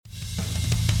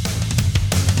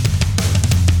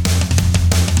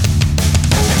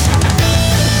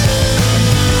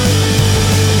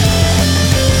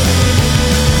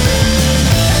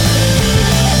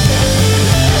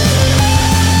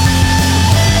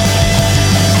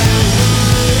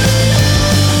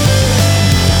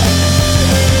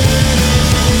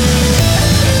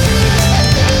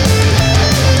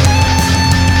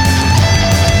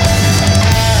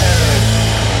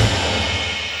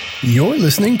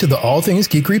listening to the All Things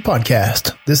Geekery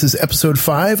podcast. This is episode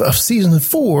 5 of season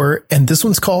 4, and this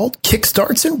one's called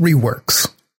Kickstarts and Reworks.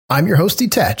 I'm your host,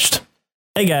 Detached.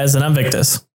 Hey guys, and I'm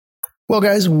Victus. Well,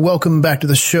 guys, welcome back to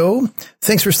the show.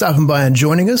 Thanks for stopping by and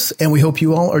joining us, and we hope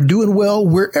you all are doing well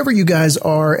wherever you guys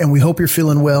are, and we hope you're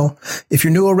feeling well. If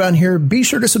you're new around here, be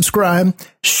sure to subscribe,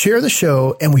 share the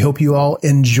show, and we hope you all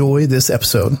enjoy this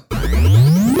episode.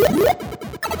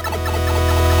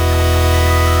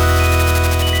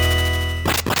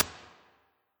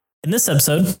 In this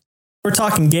episode, we're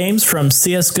talking games from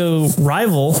CSGO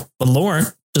Rival,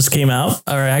 Valorant, just came out,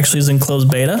 or actually is in closed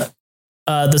beta.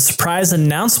 The surprise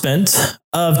announcement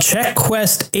of Check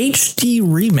Quest HD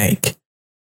Remake.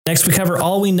 Next, we cover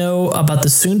all we know about the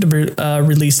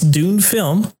soon-to-be-released Dune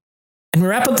film. And we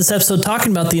wrap up this episode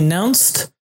talking about the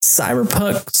announced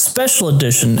Cyberpunk Special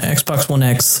Edition Xbox One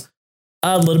X,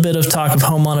 a little bit of talk of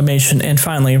home automation, and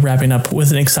finally wrapping up with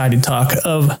an exciting talk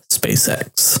of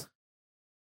SpaceX.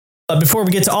 But before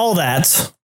we get to all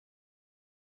that,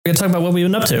 we're going to talk about what we've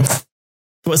been up to.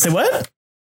 Say what?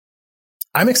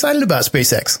 I'm excited about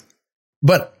SpaceX,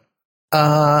 but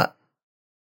what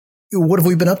have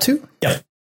we been up to? Yep.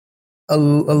 A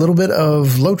little bit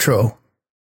of Lotro.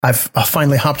 I've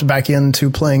finally hopped back into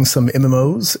playing some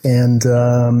MMOs, and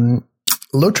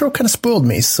Lotro kind of spoiled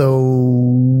me,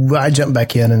 so I jumped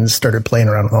back in and started playing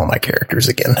around with all my characters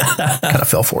again. Kind of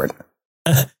fell for it.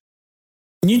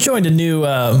 You joined a new,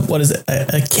 what is it,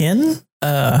 a kin?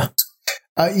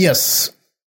 Yes.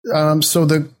 So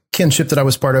the kinship that I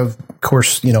was part of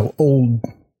course, old,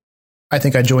 I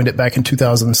think I joined it back in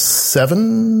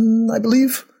 2007, I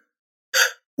believe.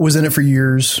 Was in it for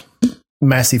years.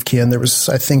 Massive kin. There was,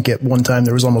 I think at one time,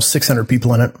 there was almost 600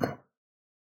 people in it.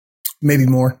 Maybe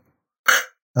more.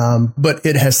 But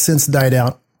it has since died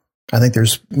out. I think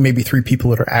there's maybe 3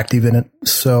 people that are active in it.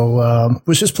 So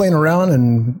was just playing around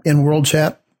and in world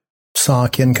chat, saw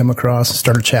Ken come across,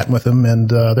 started chatting with them, and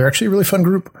they're actually a really fun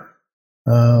group.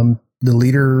 The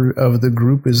leader of the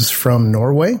group is from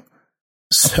Norway.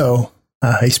 So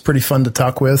he's pretty fun to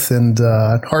talk with and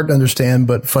hard to understand,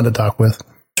 but fun to talk with.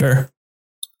 Sure.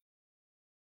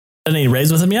 Any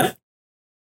raids with him yet?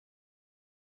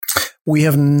 We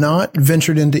have not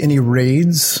ventured into any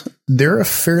raids. They're a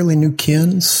fairly new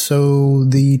kin, so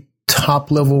the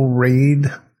top level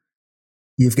raid,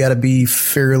 you've got to be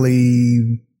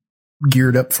fairly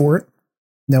geared up for it.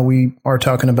 Now, we are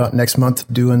talking about next month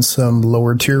doing some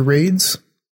lower tier raids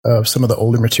of some of the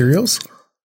older materials.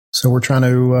 So we're trying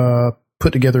to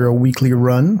put together a weekly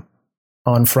run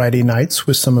on Friday nights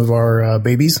with some of our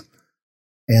babies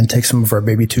and take some of our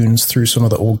baby tunes through some of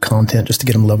the old content just to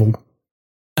get them leveled.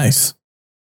 Nice.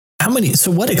 So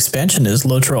what expansion is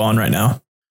Lotro on right now?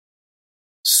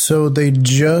 So they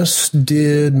just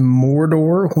did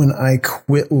Mordor when I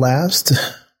quit last,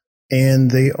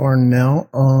 and they are now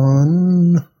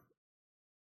on...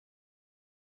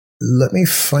 Let me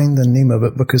find the name of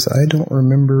it because I don't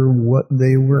remember what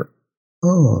they were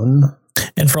on.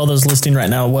 And for all those listening right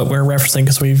now, what we're referencing,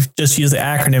 because we've just used the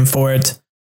acronym for it,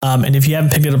 and if you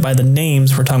haven't picked it up by the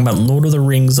names, we're talking about Lord of the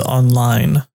Rings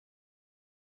Online.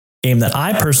 Game that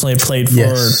I personally have played for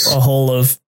a whole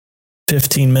of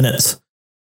 15 minutes.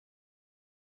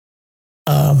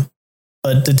 But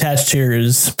Detached here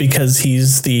is because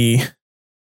he's the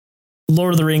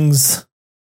Lord of the Rings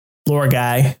lore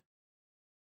guy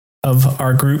of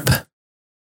our group.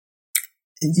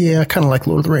 Yeah, I kind of like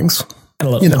Lord of the Rings. A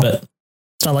little bit.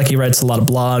 It's not like he writes a lot of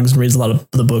blogs and reads a lot of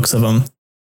the books of them.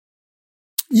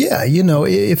 Yeah,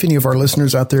 if any of our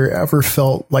listeners out there ever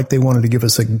felt like they wanted to give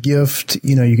us a gift,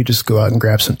 you could just go out and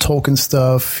grab some Tolkien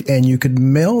stuff and you could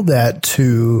mail that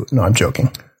to... No, I'm joking.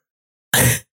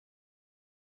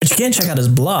 But you can check out his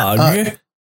blog,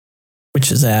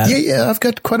 which is at... Yeah, I've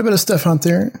got quite a bit of stuff out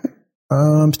there.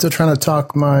 I'm still trying to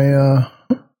talk my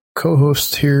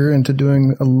co-host here into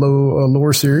doing a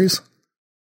lore series.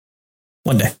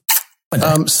 One day.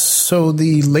 So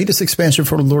the latest expansion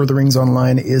for Lord of the Rings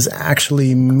Online is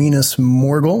actually Minas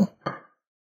Morgul.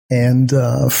 And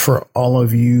for all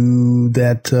of you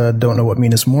that don't know what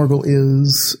Minas Morgul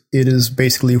is, it is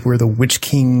basically where the Witch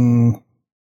King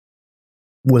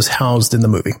was housed in the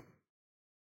movie.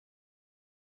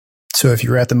 So if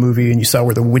you were at the movie and you saw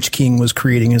where the Witch King was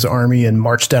creating his army and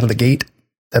marched out of the gate,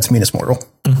 that's Minas Morgul.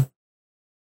 Mm-hmm.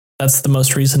 That's the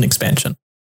most recent expansion.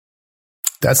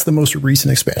 That's the most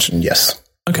recent expansion, yes.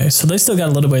 Okay, so they still got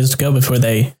a little ways to go before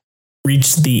they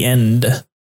reach the end,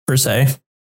 per se.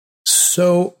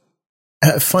 So,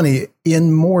 funny,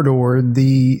 in Mordor,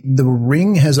 the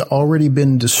ring has already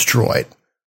been destroyed.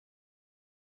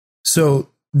 So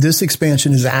this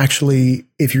expansion is actually,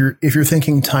 if you're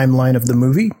thinking timeline of the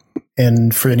movie,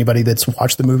 and for anybody that's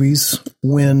watched the movies,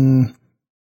 when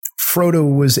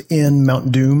Frodo was in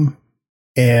Mount Doom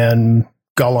and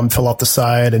Gollum fell off the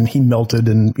side and he melted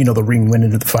and, the ring went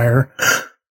into the fire.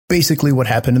 Basically what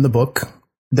happened in the book,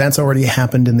 that's already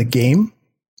happened in the game.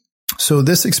 So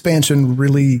this expansion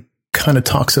really kind of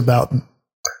talks about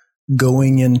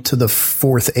going into the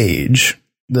fourth age,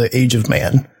 the age of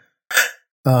man.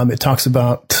 It talks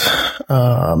about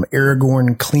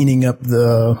Aragorn cleaning up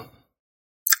the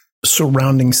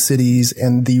surrounding cities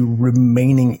and the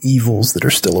remaining evils that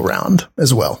are still around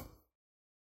as well.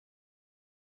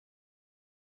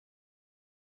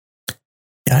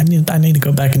 Yeah, I need to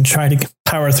go back and try to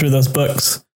power through those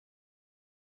books.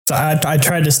 So I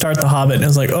tried to start The Hobbit and I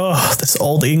was like, oh, this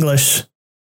old English.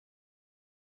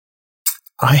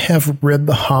 I have read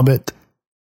The Hobbit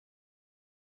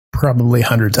probably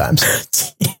 100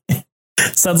 times.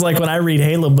 Sounds like when I read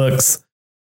Halo books.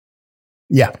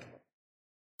 Yeah.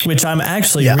 Which I'm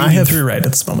actually reading through right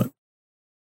at this moment.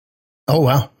 Oh,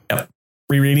 wow. Yep.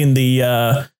 Rereading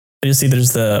you see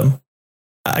there's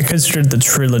I considered the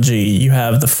trilogy. You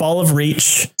have The Fall of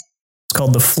Reach. It's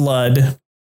called The Flood.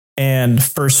 And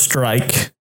First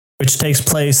Strike, which takes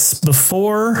place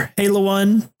before Halo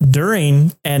 1,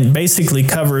 during, and basically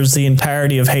covers the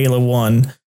entirety of Halo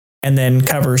 1, and then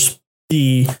covers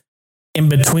the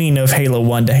in-between of Halo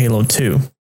 1 to Halo 2.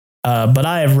 But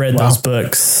I have read those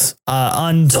books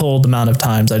untold amount of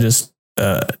times. I just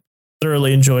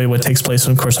thoroughly enjoy what takes place.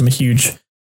 And of course, I'm a huge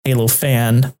Halo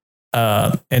fan.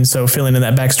 And so filling in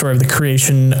that backstory of the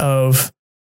creation of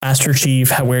Master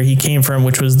Chief, where he came from,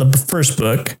 which was the first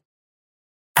book,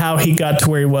 how he got to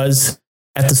where he was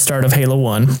at the start of Halo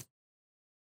 1.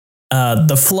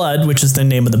 The Flood, which is the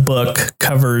name of the book,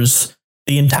 covers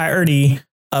the entirety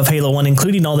of Halo 1,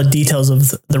 including all the details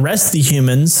of the rest of the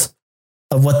humans,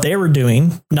 of what they were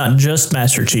doing, not just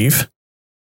Master Chief.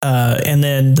 And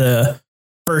then the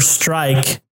First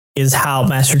Strike is how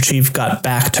Master Chief got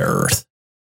back to Earth,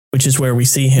 which is where we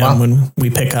see him when we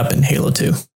pick up in Halo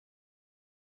 2.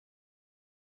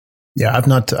 Yeah, I've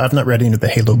not read any of the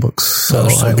Halo books, so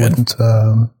I wouldn't.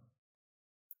 I'm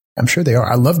sure they are.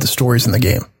 I love the stories in the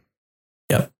game.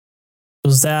 Yep.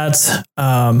 Was that?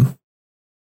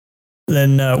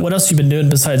 Then what else you been doing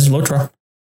besides Lotro?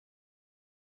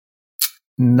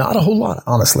 Not a whole lot,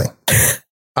 honestly.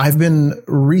 I've been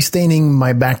restaining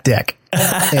my back deck,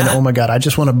 and oh my god, I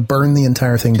just want to burn the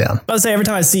entire thing down. I would say every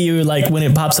time I see you, like when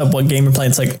it pops up what game you're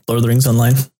playing, it's like Lord of the Rings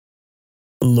Online.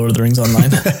 Lord of the Rings Online.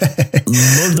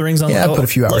 Lord of the Rings Online. Yeah, I put a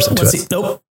few hours into it.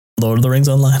 Nope. Lord of the Rings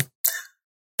Online.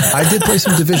 I did play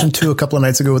some Division 2 a couple of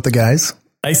nights ago with the guys.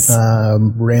 Nice.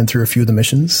 Ran through a few of the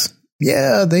missions.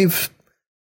 Yeah,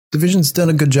 Division's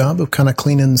done a good job of kind of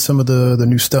cleaning some of the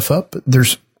new stuff up.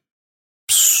 There's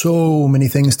so many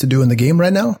things to do in the game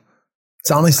right now. It's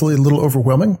honestly a little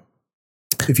overwhelming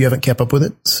if you haven't kept up with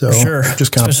it. So sure.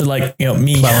 Just kind especially like,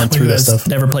 me plowing through that stuff.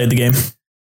 Never played the game.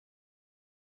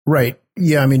 Right.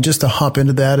 Yeah. I mean, just to hop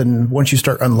into that. And once you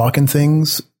start unlocking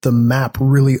things, the map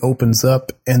really opens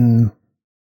up and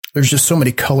there's just so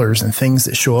many colors and things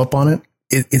that show up on it.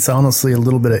 It's honestly a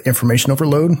little bit of information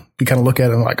overload. You kind of look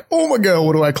at it and like, oh my God,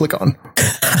 what do I click on?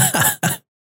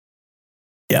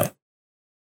 Yeah.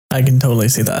 I can totally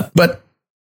see that. But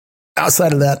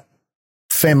outside of that,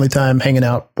 family time, hanging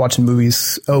out, watching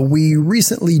movies. We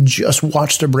recently just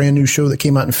watched a brand new show that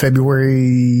came out in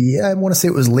February. I want to say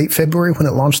it was late February when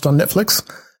it launched on Netflix.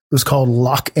 It was called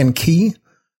Lock and Key.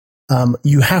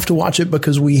 You have to watch it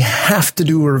because we have to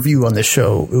do a review on this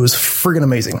show. It was friggin'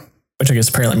 amazing. Which I guess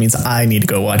apparently means I need to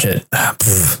go watch it.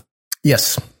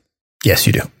 Yes. Yes,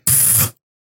 you do.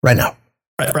 Right now.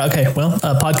 Right. Okay. Well,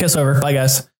 podcast over. Bye,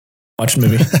 guys. Watch the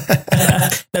movie.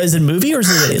 Now, is it a movie or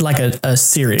is it like a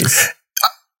series?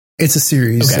 It's a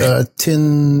series. Okay.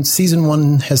 Season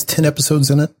 1 has 10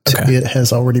 episodes in it. Okay. It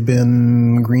has already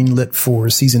been greenlit for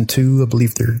season 2. I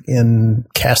believe they're in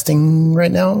casting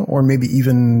right now, or maybe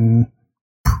even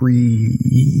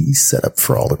pre-set up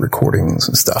for all the recordings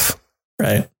and stuff.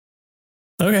 Right.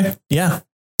 Okay. Yeah.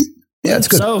 Yeah, it's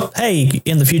good. So, hey,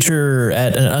 in the future,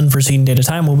 at an unforeseen date of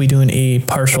time, we'll be doing a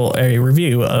partial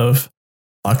review of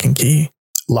Lock and Key.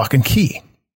 Lock and Key.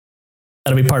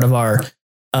 That'll be part of our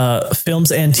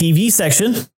films and TV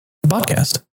section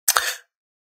podcast.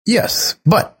 Yes,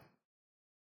 but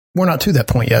we're not to that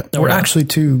point yet. No, we're actually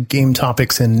to game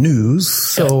topics and news.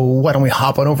 So why don't we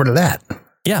hop on over to that?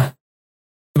 Yeah.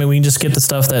 I mean, we can just skip the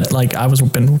stuff that like I was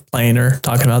been playing or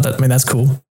talking about. That I mean, that's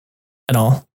cool at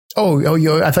all.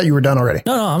 Oh, I thought you were done already.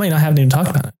 No, I mean, I haven't even talked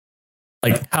about it.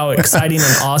 Like how exciting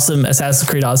and awesome Assassin's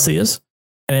Creed Odyssey is.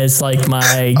 and it's like my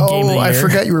game of the year. I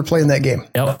forgot you were playing that game.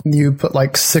 Yep. You put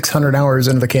like 600 hours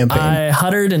into the campaign.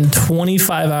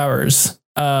 125 hours,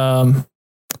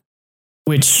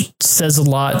 which says a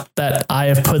lot that I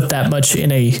have put that much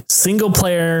in a single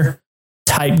player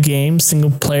type game,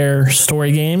 single player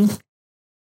story game.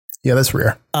 Yeah, that's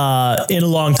rare. In a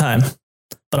long time.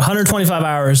 But 125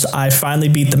 hours, I finally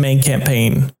beat the main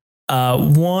campaign.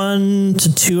 1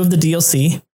 to 2 of the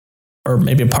DLC, or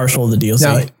maybe a partial of the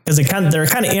DLC, because they're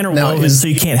kind of interwoven, so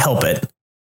you can't help it.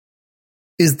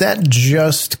 Is that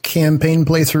just campaign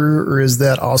playthrough, or is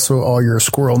that also all your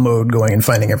squirrel mode going and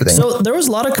finding everything? So there was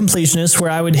a lot of completionists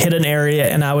where I would hit an area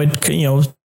and I would,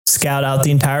 scout out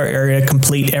the entire area,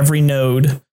 complete every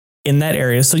node in that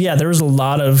area. So yeah, there was a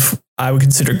lot of, I would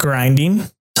consider, grinding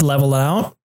to level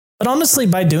out. But honestly,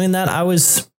 by doing that, I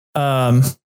was, I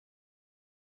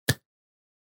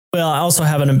also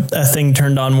have a thing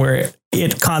turned on where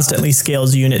it constantly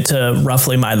scales unit to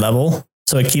roughly my level.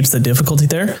 So it keeps the difficulty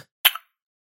there.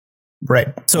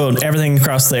 Right. So everything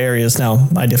across the area is now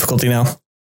my difficulty now.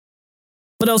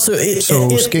 But also,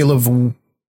 scale of...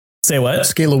 Say what?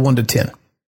 Scale of 1 to 10.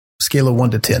 Scale of 1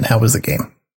 to 10. How was the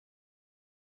game?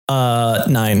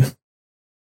 9.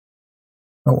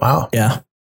 Oh, wow. Yeah.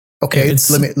 Okay,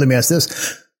 let me ask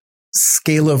this.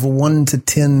 Scale of 1 to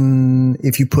 10,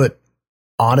 if you put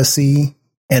Odyssey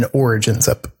and Origins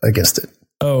up against it.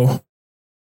 Oh,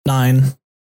 9.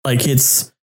 Like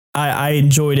I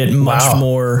enjoyed it much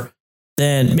more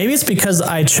than, maybe it's because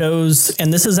I chose,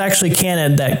 and this is actually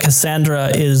canon, that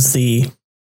Cassandra is the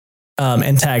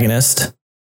antagonist,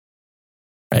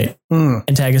 right?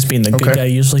 Antagonist being the good guy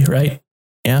usually, right?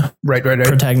 Yeah. Right.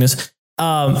 Protagonist.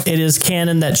 It is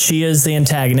canon that she is the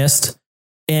antagonist,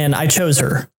 and I chose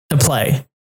her to play.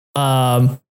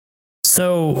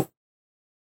 So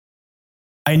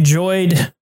I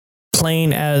enjoyed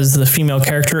playing as the female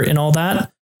character in all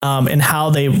that, and how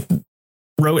they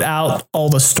wrote out all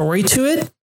the story to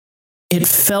it. It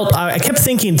felt, I kept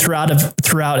thinking throughout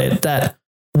it that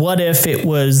what if it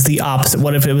was the opposite?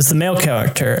 What if it was the male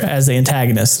character as the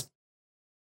antagonist?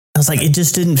 I was like, it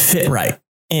just didn't fit right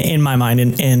in my mind,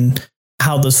 and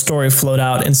how the story flowed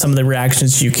out and some of the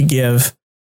reactions you could give.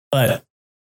 But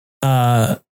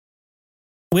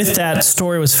with that,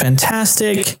 story was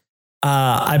fantastic.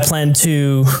 I plan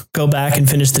to go back and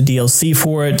finish the DLC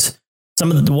for it.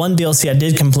 Some of the one DLC I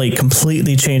did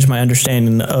completely changed my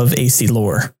understanding of AC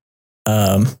lore.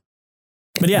 But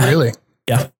yeah. Really?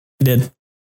 Yeah, it did.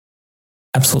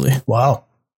 Absolutely. Wow.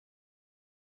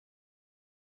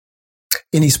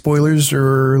 Any spoilers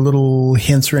or little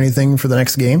hints or anything for the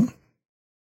next game?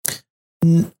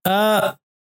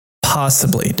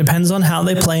 Possibly. Depends on how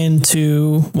they play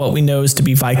into what we know is to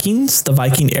be Vikings, the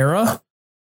Viking era.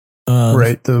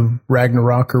 Right, the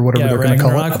Ragnarok or whatever they're going to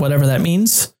call it. Whatever that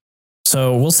means.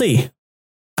 So we'll see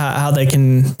how they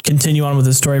can continue on with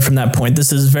the story from that point.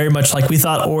 This is very much like we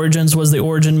thought Origins was the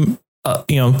origin, of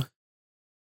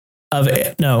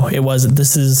it. No, it wasn't.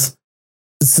 This is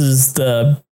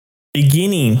the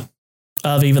beginning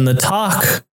of even the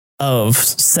talk of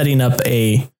setting up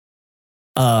a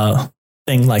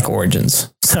thing like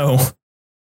Origins. So,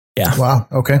 yeah. Wow.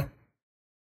 Okay.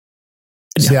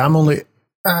 Yeah. See, I'm only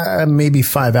maybe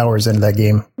 5 hours into that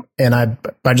game, and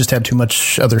I just had too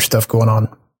much other stuff going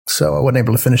on, so I wasn't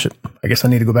able to finish it. I guess I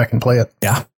need to go back and play it.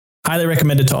 Yeah. Highly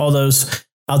recommend it to all those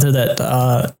out there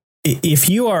that if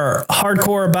you are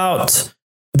hardcore about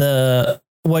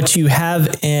what you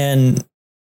have in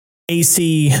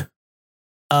AC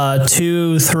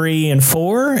 2, 3, and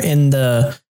 4 in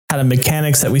the kind of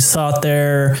mechanics that we saw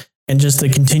there and just the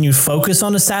continued focus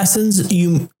on assassins,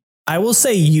 I will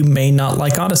say you may not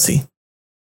like Odyssey,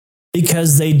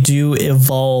 because they do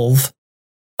evolve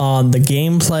on the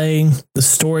gameplay, the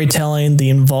storytelling, the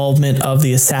involvement of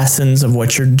the assassins, of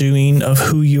what you're doing, of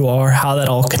who you are, how that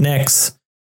all connects.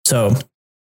 So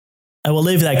I will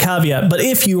leave that caveat, but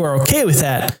if you are okay with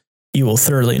that, you will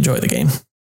thoroughly enjoy the game.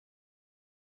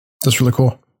 That's really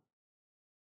cool.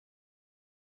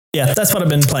 Yeah, that's what I've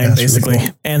been playing, basically. Really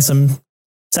cool. And some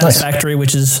Satisfactory,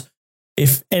 which is,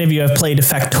 if any of you have played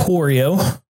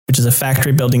Factorio, which is a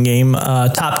factory building game,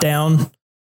 top-down,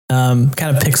 kind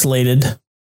of pixelated,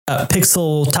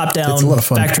 pixel top-down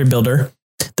factory builder.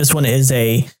 This one is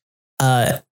a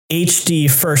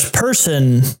HD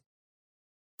first-person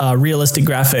realistic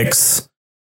graphics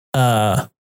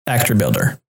factory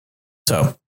builder.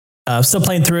 So, still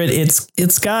playing through it.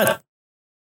 It's got,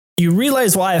 you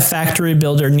realize why a factory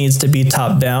builder needs to be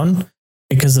top-down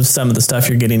because of some of the stuff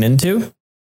you're getting into,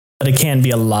 but it can be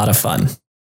a lot of fun.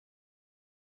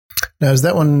 Now, is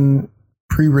that one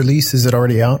pre-release? Is it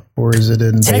already out, or is it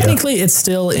in beta? Technically, it's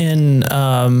still in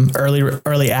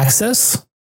early access.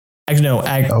 Actually, no,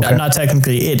 Okay. not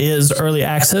technically. It is early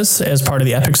access as part of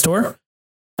the Epic Store.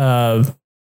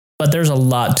 But there's a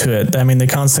lot to it. I mean, they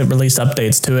constantly release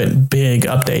updates to it, big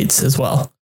updates as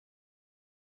well.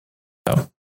 So,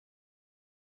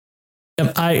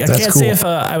 I can't say if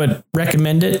I would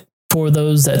recommend it for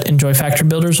those that enjoy factory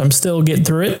builders. I'm still getting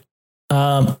through it,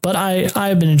 but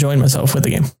I've been enjoying myself with the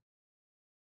game.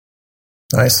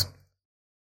 Nice.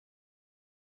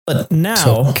 But now,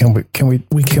 so can we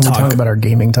talk about our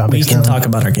gaming topics? We can talk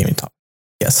about our gaming topic.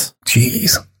 Yes.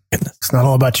 Jeez, it's not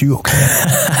all about you. Okay.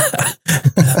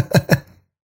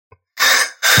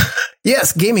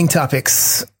 Yes, gaming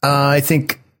topics. I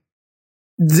think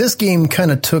this game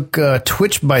kind of took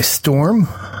Twitch by storm.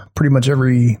 Pretty much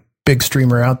every big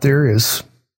streamer out there is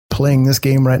playing this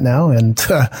game right now, and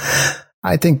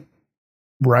I think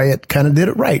Riot kind of did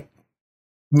it right.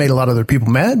 Made a lot of other people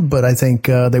mad, but I think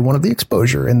they wanted the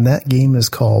exposure, and that game is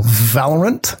called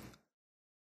Valorant,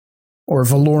 or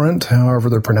Valorant, however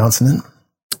they're pronouncing it.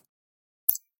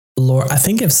 I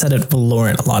think I've said it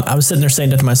Valorant a lot. I was sitting there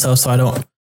saying that to myself, so I don't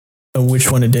know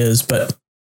which one it is, but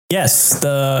yes,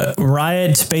 the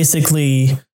Riot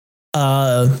basically,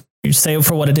 you say it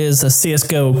for what it is, a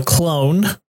CSGO clone.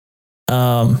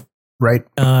 Right.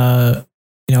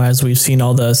 As we've seen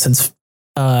since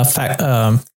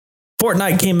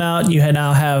Fortnite came out, you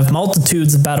now have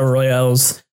multitudes of battle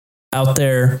royales out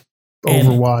there.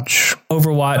 Overwatch.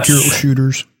 Hero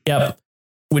shooters. Yep.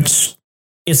 Which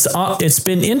it's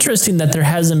been interesting that there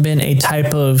hasn't been a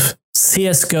type of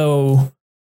CSGO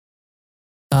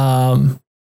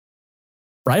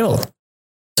rival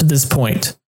to this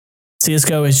point.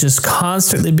 CSGO has just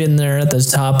constantly been there at the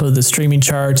top of the streaming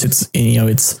charts. It's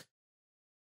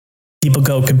people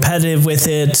go competitive with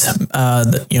it.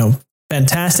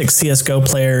 Fantastic CSGO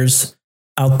players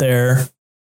out there.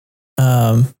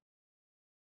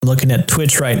 Looking at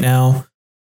Twitch right now.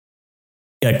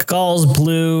 Yeah, Gauls,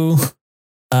 Blue,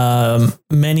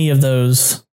 many of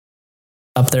those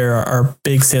up there are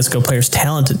big CSGO players,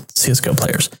 talented CSGO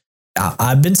players.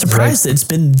 I've been surprised that it's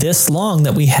been this long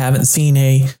that we haven't seen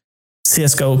a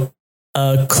CSGO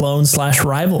clone /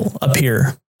 rival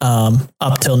appear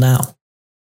up till now.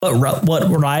 But what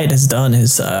Riot has done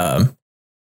is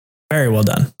very well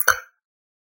done.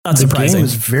 Not surprising. The game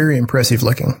is very impressive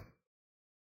looking.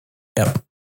 Yep.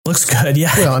 Looks good.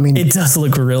 Yeah. Well, I mean, it does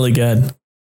look really good.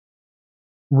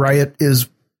 Riot is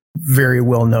very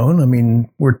well known. I mean,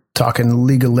 we're talking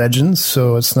League of Legends,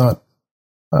 so it's not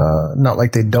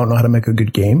like they don't know how to make a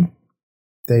good game.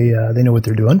 They know what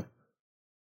they're doing.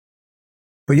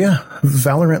 But yeah,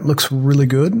 Valorant looks really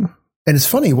good. And it's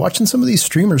funny watching some of these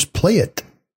streamers play it.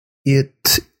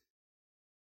 It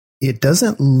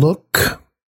doesn't look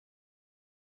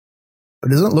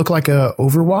like a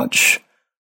Overwatch.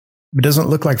 It doesn't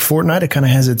look like Fortnite. It kind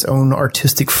of has its own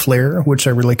artistic flair, which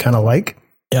I really kind of like.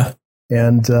 Yeah.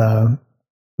 And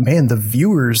man, the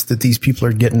viewers that these people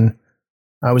are getting.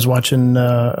 I was watching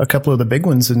a couple of the big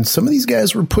ones, and some of these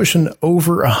guys were pushing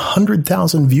over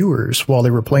 100,000 viewers while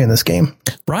they were playing this game.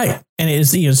 Right. And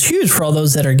it's huge for all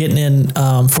those that are getting in.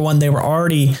 For one, they were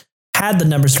already had the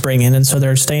numbers to bring in, and so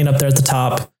they're staying up there at the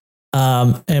top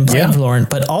and playing Valorant.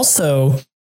 But also,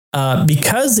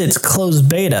 because it's closed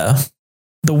beta,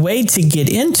 the way to get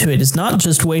into it is not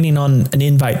just waiting on an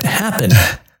invite to happen,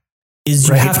 is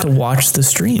you have to watch the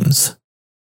streams.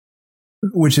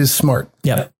 Which is smart.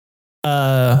 Yep.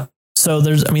 So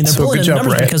they're pulling in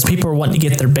numbers because people are wanting to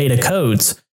get their beta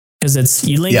codes, because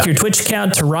you link your Twitch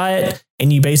account to Riot,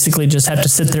 and you basically just have to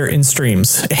sit there in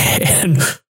streams and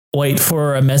wait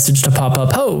for a message to pop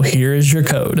up. Oh, here is your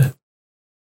code.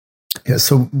 Yeah.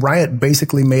 So Riot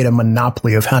basically made a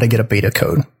monopoly of how to get a beta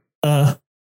code. Yep.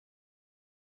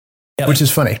 Which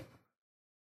is funny.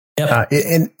 Yep.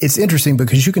 And it's interesting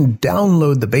because you can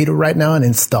download the beta right now and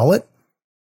install it.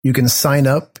 You can sign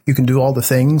up, you can do all the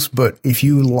things, but if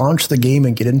you launch the game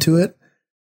and get into it,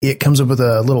 it comes up with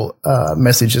a little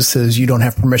message that says you don't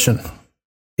have permission.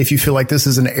 If you feel like this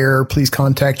is an error, please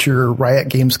contact your Riot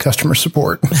Games customer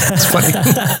support. It's funny.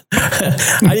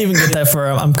 I didn't even get that far.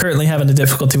 I'm currently having a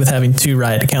difficulty with having 2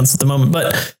 Riot accounts at the moment,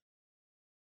 but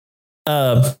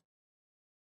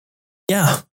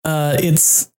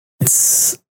it's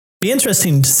be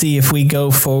interesting to see if we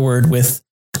go forward with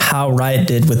how Riot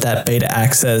did with that beta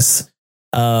access.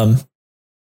 Say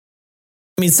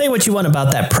what you want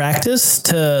about that practice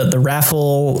to the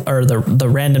raffle or the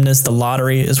randomness, the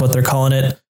lottery is what they're calling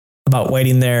it, about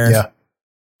waiting there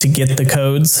to get the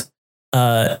codes.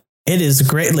 It is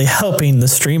greatly helping the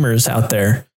streamers out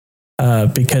there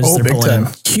because they're pulling in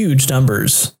huge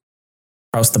numbers.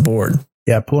 across the board.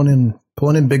 Yeah, pulling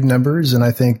in big numbers, and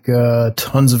I think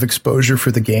tons of exposure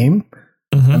for the game.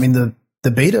 Mm-hmm. I mean,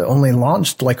 the beta only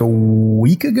launched like a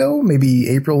week ago, maybe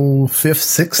April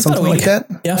 5th, 6th, something like that.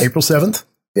 Yeah. April 7th.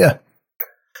 Yeah.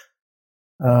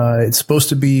 It's supposed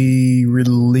to be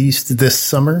released this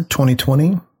summer,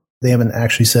 2020. They haven't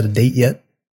actually set a date yet,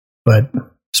 but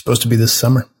it's supposed to be this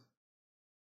summer.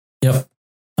 Yep.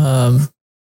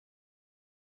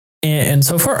 And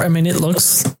so far, I mean, it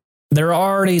looks, they're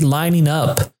already lining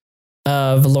up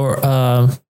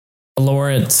Valorant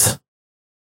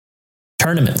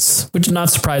tournaments, which is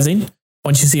not surprising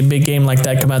once you see a big game like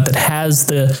that come out that has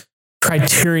the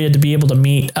criteria to be able to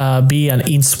be an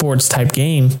esports type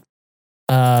game.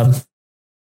 Some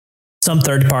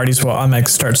third parties will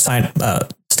start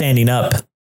standing up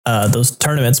those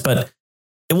tournaments, but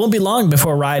it won't be long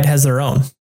before Riot has their own.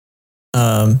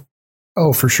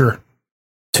 Oh, for sure.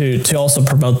 To also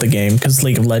promote the game, because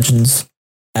League of Legends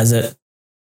has it.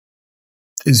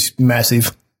 Is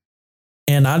massive.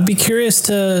 And I'd be curious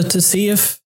to see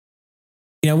if,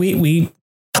 we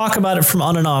talk about it from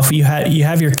on and off. You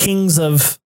have your kings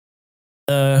of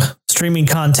streaming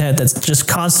content that's just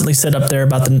constantly set up there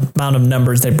about the amount of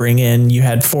numbers they bring in. You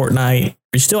had Fortnite,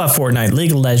 you still have Fortnite,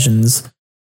 League of Legends,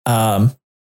 CSGO,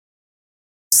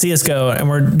 and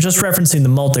we're just referencing the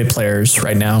multiplayers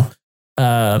right now.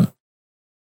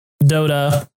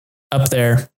 Dota up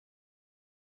there.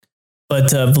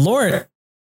 But Valorant,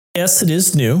 yes, it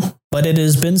is new, but it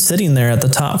has been sitting there at the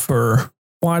top for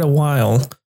quite a while.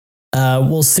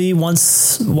 We'll see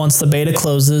once the beta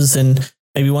closes, and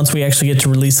maybe once we actually get to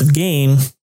release a game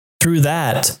through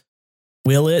that,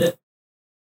 will it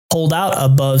hold out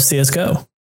above CSGO?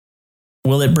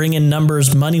 Will it bring in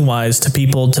numbers money-wise to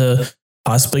people to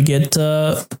possibly get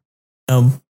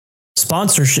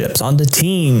sponsorships onto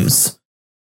teams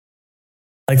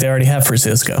like they already have for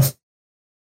CSGO?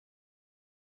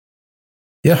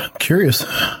 Yeah, curious.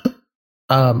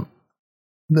 The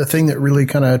thing that really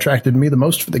kind of attracted me the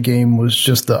most for the game was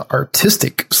just the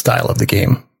artistic style of the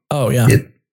game. Oh, yeah.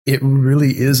 It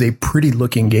really is a pretty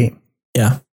looking game.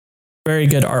 Yeah. Very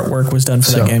good artwork was done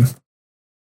for that game.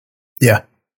 Yeah.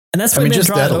 And that's what been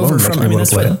drawn over from. I mean,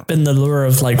 that's what been the lure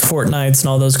of like Fortnites and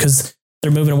all those, because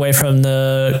they're moving away from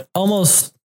the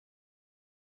almost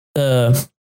the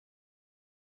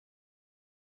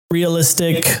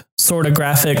realistic sort of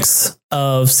graphics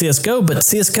of CSGO, but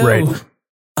CSGO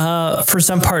for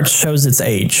some parts shows its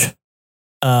age.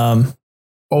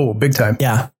 Big time.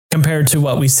 Yeah, compared to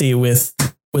what we see with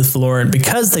Valorant,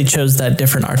 because they chose that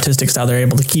different artistic style, they're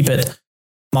able to keep it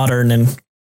modern and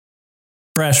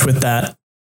fresh with that.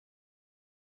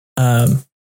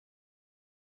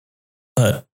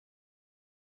 But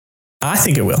I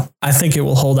think it will. I think it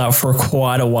will hold out for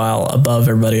quite a while above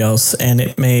everybody else, and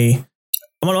it may.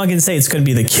 I'm not going to say it's going to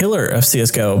be the killer of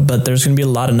CSGO, but there's going to be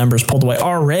a lot of numbers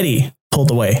already pulled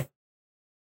away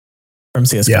from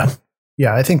CSGO.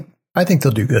 Yeah, I think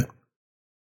they'll do good.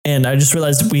 And I just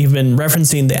realized we've been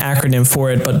referencing the acronym for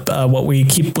it, but what we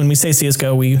keep when we say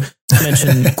CSGO, we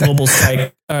mention Global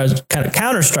Strike,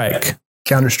 Counter-Strike.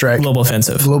 Global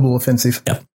Offensive.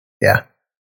 Yep. Yeah.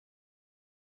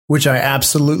 Which I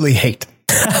absolutely hate.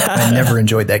 I never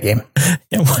enjoyed that game.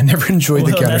 I never enjoyed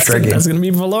the Counter-Strike game. That's going to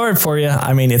be Valorant for you.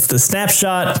 I mean, it's the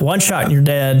snapshot, one shot and you're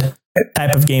dead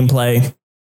type of gameplay.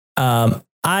 I'm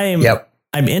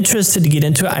interested to get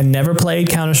into it. I never played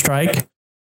Counter-Strike,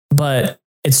 but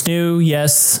it's new,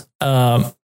 yes.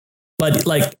 But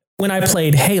like when I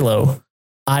played Halo,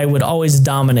 I would always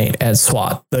dominate at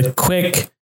SWAT. The quick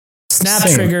snap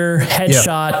trigger,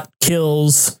 headshot,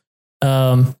 kills.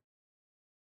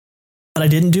 But I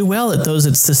didn't do well at those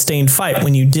at sustained fight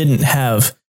when you didn't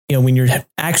have, when you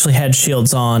actually had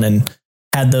shields on and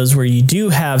had those where you do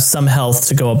have some health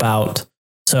to go about.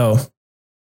 So,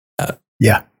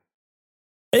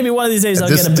 maybe one of these days I'll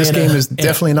get a beta. This game is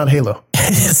definitely not Halo.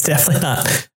 It's definitely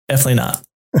not. Definitely not.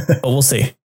 But we'll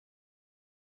see.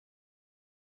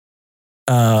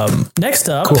 Next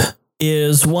up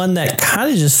is one that kind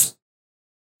of just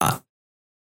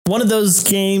one of those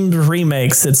game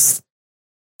remakes that's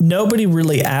nobody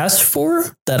really asked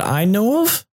for that I know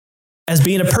of, as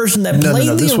being a person that played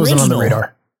the original on the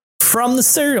radar from the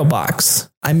cereal box.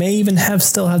 I may even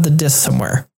still have the disc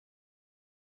somewhere.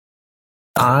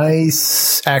 I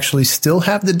actually still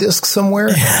have the disc somewhere,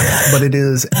 but it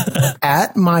is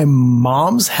at my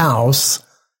mom's house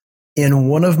in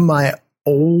one of my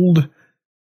old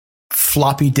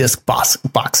floppy disk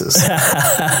boxes.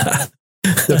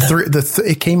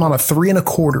 It came on a 3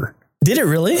 1/4. Did it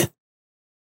really?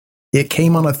 It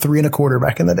came on a 3 1/4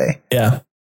 back in the day. Yeah.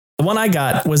 The one I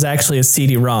got was actually a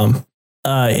CD-ROM.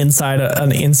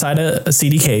 inside a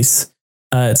CD case.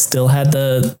 It still had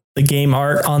the game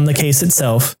art on the case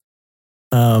itself.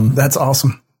 That's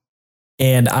awesome.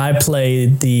 And I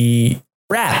played the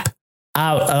crap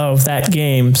out of that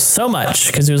game so much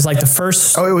because it was like the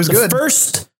first. Oh, it was good.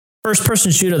 First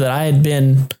person shooter that I had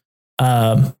been,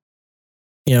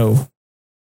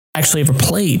 actually ever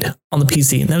played on the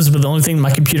PC, and that was the only thing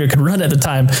my computer could run at the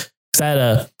time. Because I had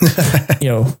a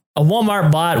Walmart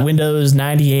bought Windows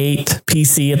 98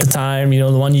 PC at the time.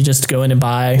 The one you just go in and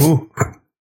buy. Ooh.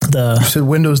 You said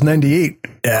Windows 98.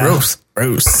 Yeah,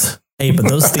 gross. Hey, but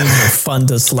those themes are fun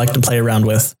to select and play around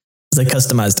with because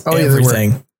they customized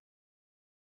everything.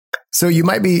 So you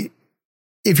might be,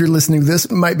 if you're listening to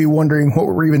this, might be wondering what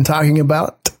we're even talking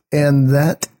about. And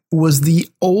that was the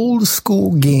old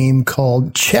school game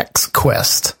called Chex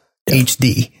Quest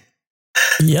HD.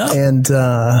 Yeah. And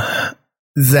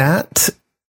that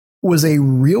was a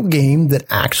real game that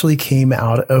actually came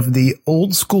out of the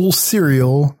old school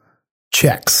cereal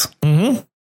Chex. Mm-hmm.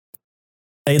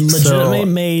 They legitimately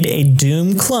made a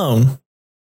Doom clone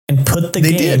and put the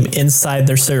game inside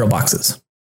their cereal boxes.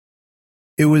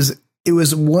 It was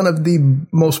one of the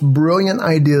most brilliant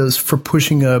ideas for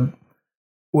pushing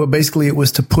basically it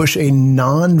was to push a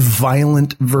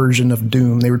non-violent version of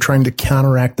Doom. They were trying to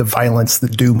counteract the violence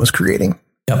that Doom was creating.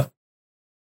 Yep.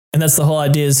 And that's the whole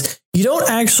idea is you don't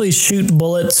actually shoot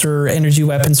bullets or energy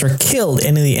weapons or kill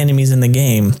any of the enemies in the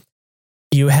game.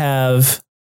 You have,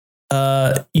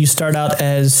 you start out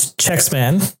as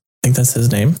Chexman. I think that's his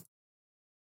name.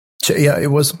 Yeah, it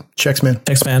was Chexman.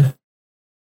 Chexman.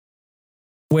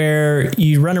 Where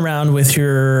you run around with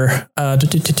your, what's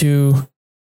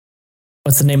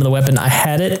the name of the weapon? I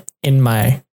had it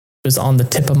it was on the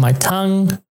tip of my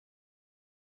tongue.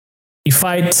 You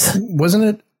fight. Wasn't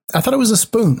it? I thought it was a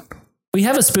spoon. We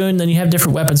have a spoon, then you have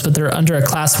different weapons, but they're under a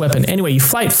class weapon. Anyway, you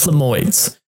fight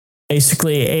Flamoids.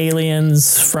 Basically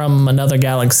aliens from another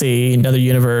galaxy, another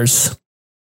universe.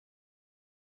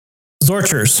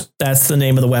 Zorchers, that's the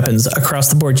name of the weapons across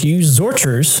the board. You use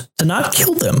Zorchers to not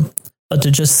kill them, but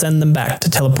to just send them back, to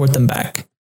teleport them back.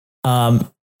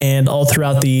 And all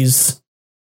throughout these,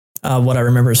 what I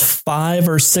remember is 5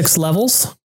 or 6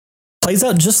 levels. Plays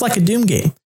out just like a Doom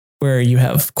game, where you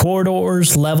have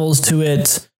corridors, levels to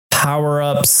it,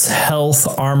 power-ups,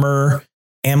 health, armor,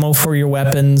 ammo for your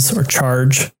weapons or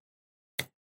charge.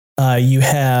 You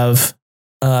have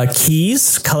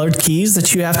keys, colored keys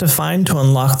that you have to find to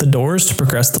unlock the doors to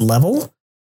progress the level.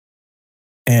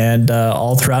 And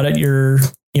all throughout it, you're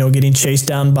getting chased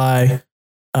down by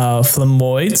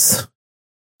Flamoids.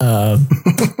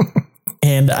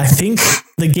 And I think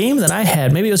the game that I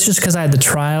had, maybe it was just because I had the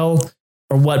trial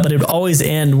or what, but it would always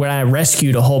end when I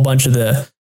rescued a whole bunch of the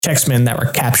Chexmen that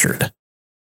were captured.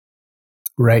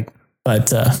 Right.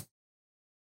 But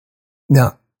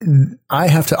now, I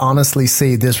have to honestly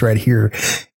say this right here.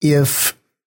 If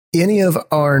any of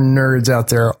our nerds out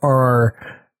there are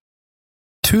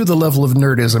to the level of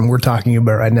nerdism we're talking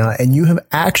about right now, and you have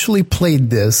actually played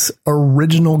this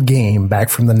original game back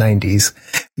from the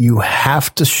 90s, you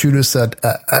have to shoot us a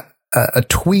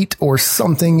tweet or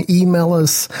something, email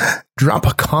us, drop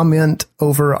a comment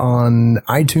over on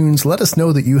iTunes. Let us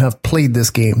know that you have played this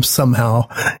game somehow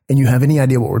and you have any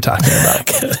idea what we're talking about.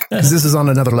 Because this is on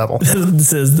another level.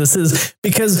 This is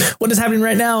because what is happening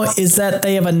right now is that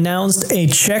they have announced a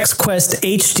Chex Quest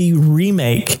HD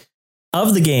remake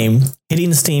of the game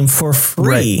hitting Steam for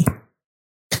free.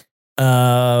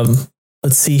 Right.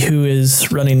 Let's see who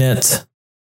is running it.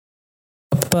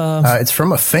 It's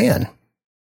from a fan.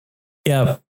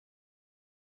 Yeah.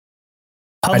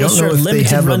 Publisher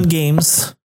Limited Run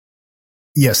Games.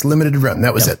 Yes, Limited Run.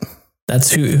 That was it.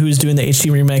 That's who's doing the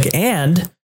HD remake. And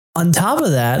on top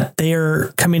of that, they are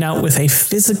coming out with a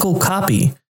physical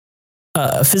copy,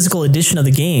 a physical edition of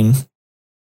the game,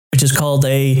 which is called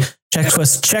a Chex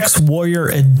Quest Chex Warrior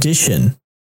Edition.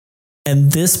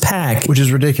 And this pack, which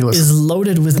is ridiculous, is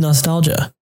loaded with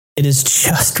nostalgia. It is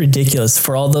just ridiculous.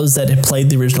 For all those that have played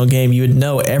the original game, you would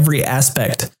know every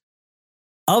aspect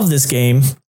of this game.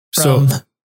 Go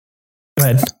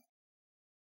ahead.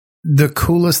 The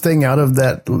coolest thing out of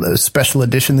that special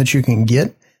edition that you can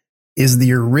get is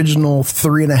the original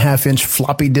 3.5-inch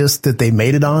floppy disk that they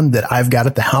made it on that I've got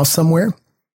at the house somewhere.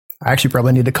 I actually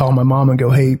probably need to call my mom and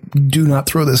go, hey, do not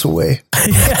throw this away.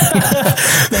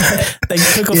 They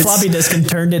took a floppy disk and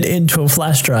turned it into a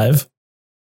flash drive.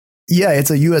 Yeah,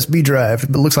 it's a USB drive.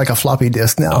 It looks like a floppy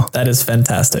disk now. Oh, that is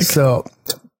fantastic. So,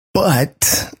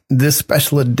 but this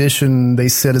special edition, they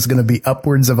said, is going to be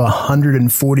upwards of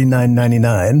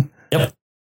 $149.99. Yep.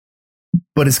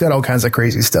 But it's got all kinds of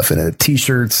crazy stuff in it.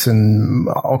 T-shirts and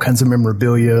all kinds of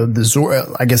memorabilia.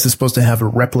 I guess it's supposed to have a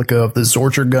replica of the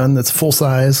Zorger gun that's full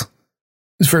size.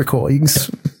 It's very cool.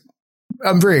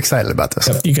 I'm very excited about this.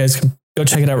 Yep, you guys can go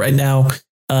check it out right now.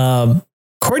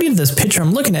 According to this picture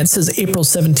I'm looking at, it says April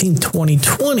 17th,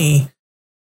 2020.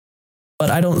 But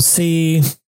I don't see...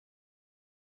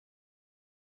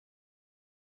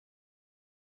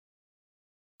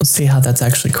 Let's see how that's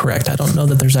actually correct. I don't know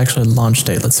that there's actually a launch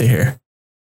date. Let's see here.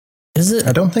 Is it?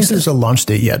 I don't think there's a launch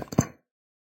date yet. All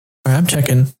right, I'm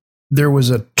checking. There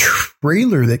was a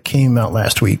trailer that came out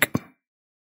last week.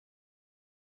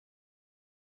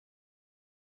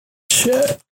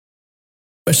 Shit.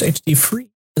 Push HD free.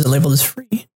 Is it labeled as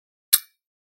free?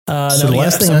 So the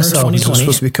last thing I saw was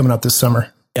supposed to be coming out this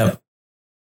summer. Yep.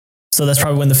 So that's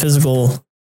probably when the physical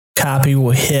copy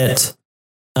will hit.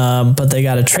 But they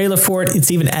got a trailer for it.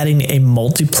 It's even adding a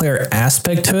multiplayer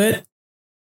aspect to it.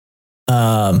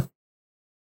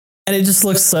 And it just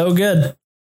looks so good.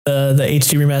 The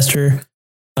HD remaster.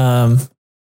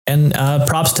 And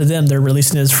props to them. They're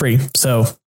releasing it as free. So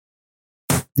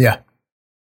yeah.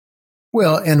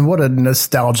 Well, and what a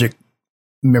nostalgic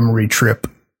memory trip.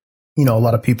 You know, a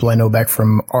lot of people I know back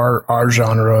from our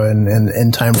genre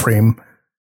and time frame,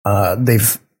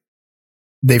 they've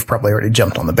probably already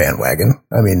jumped on the bandwagon.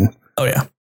 I mean, oh yeah,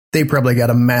 they probably got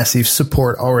a massive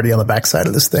support already on the backside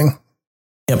of this thing.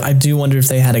 Yep, I do wonder if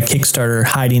they had a Kickstarter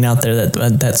hiding out there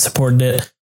that supported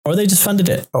it, or they just funded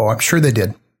it. Oh, I'm sure they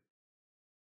did.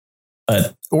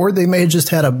 Or they may have just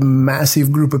had a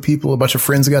massive group of people, a bunch of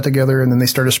friends got together, and then they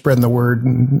started spreading the word.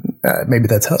 And, maybe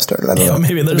that's how it started. I don't know.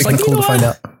 Maybe they're just like, cool to find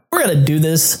out. We're gonna do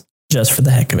this just for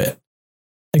the heck of it,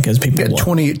 because people had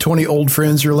 20 old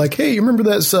friends. You're like, hey, you remember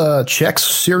that Chex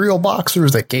cereal box? There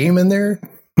was that game in there.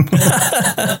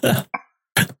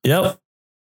 Yep.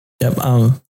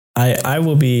 I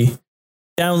will be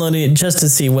downloading it just to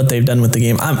see what they've done with the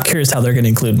game. I'm curious how they're going to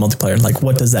include multiplayer. Like,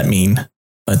 what does that mean?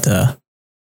 But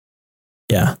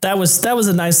yeah, that was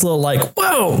a nice little like,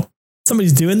 whoa,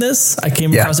 somebody's doing this. I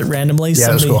came across it randomly. Yeah,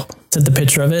 somebody that was cool. sent the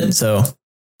picture of it, so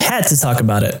had to talk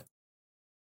about it.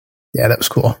 Yeah, that was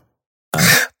cool.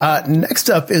 Next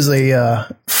up is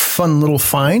a fun little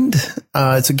find.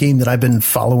 It's a game that I've been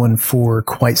following for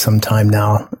quite some time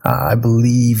now. I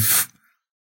believe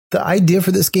the idea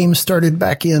for this game started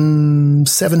back in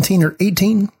 17 or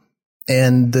 18,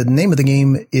 and the name of the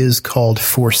game is called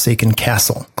Forsaken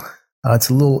Castle. It's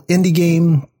a little indie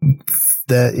game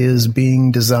that is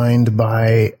being designed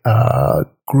by a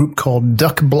group called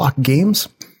Duck Block Games.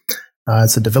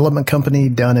 It's a development company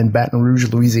down in Baton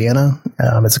Rouge, Louisiana.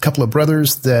 It's a couple of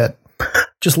brothers that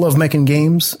just love making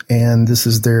games, and this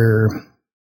is their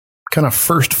kind of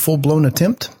first full-blown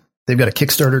attempt. They've got a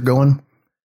Kickstarter going,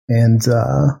 and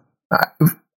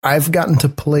I've gotten to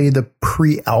play the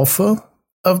pre-alpha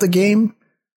of the game.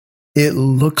 It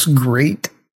looks great.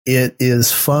 It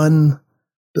is fun.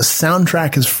 The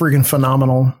soundtrack is friggin'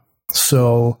 phenomenal.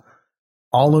 So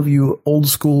all of you old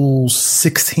school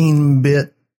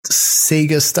 16-bit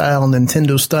Sega style,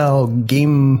 Nintendo style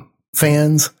game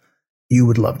fans, you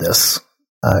would love this.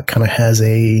 Kind of has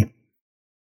a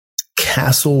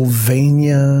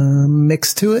Castlevania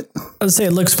mix to it. I would say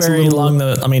it looks very along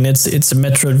the. I mean, it's a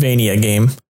Metroidvania game.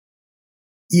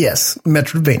 Yes,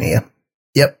 Metroidvania.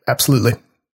 Yep, absolutely.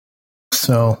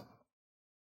 So,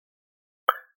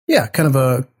 yeah, kind of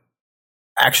a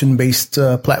action-based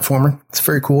platformer. It's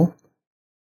very cool.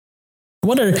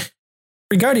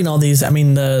 Regarding all these, I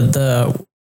mean, the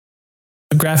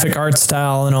graphic art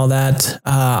style and all that,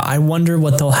 I wonder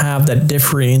what they'll have that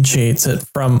differentiates it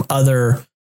from other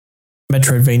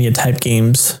Metroidvania type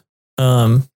games.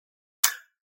 I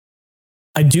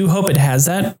do hope it has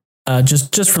that.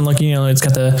 Just from looking, it's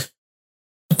got the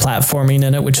platforming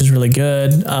in it, which is really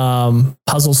good.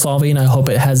 Puzzle solving, I hope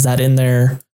it has that in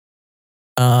there.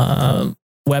 Weapon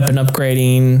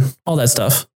upgrading, all that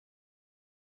stuff.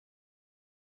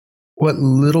 What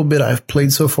little bit I've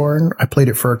played so far, I played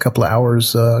it for a couple of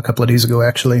hours, a couple of days ago,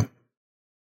 actually.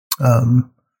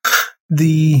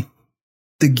 The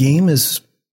game is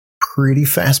pretty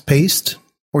fast paced,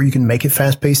 or you can make it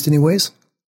fast paced anyways.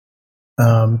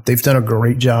 They've done a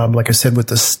great job, like I said, with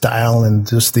the style and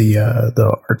just the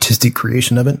artistic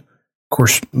creation of it. Of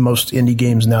course, most indie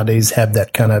games nowadays have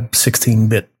that kind of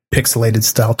 16-bit pixelated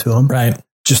style to them, right?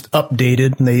 Just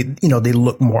updated, and they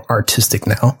look more artistic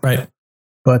now, right?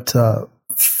 But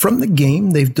from the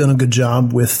game, they've done a good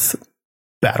job with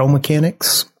battle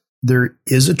mechanics. There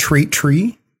is a trait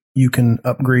tree. You can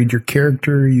upgrade your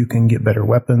character. You can get better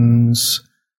weapons,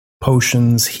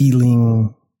 potions,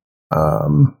 healing.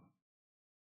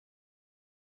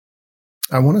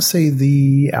 I want to say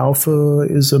the alpha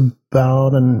is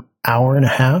about an hour and a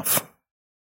half.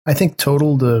 I think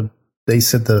total they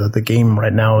said the game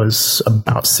right now is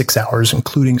about 6 hours,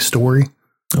 including story.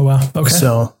 Oh wow! Okay.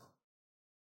 So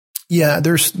yeah,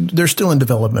 they're still in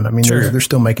development. I mean, Sure. they're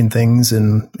still making things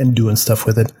and doing stuff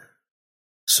with it.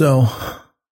 So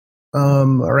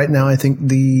right now, I think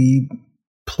the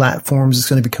platforms is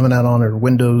going to be coming out on are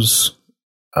Windows.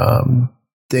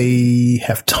 They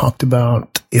have talked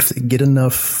about if they get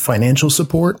enough financial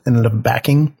support and enough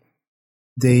backing,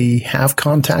 they have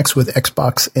contacts with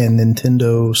Xbox and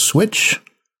Nintendo Switch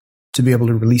to be able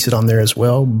to release it on there as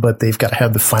well, but they've got to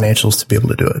have the financials to be able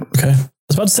to do it. Okay. I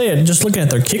was about to say, just looking at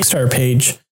their Kickstarter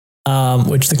page,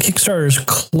 which the Kickstarter is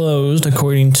closed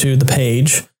according to the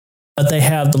page, but they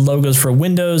have the logos for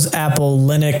Windows, Apple,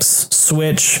 Linux,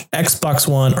 Switch, Xbox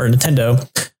One, or Nintendo,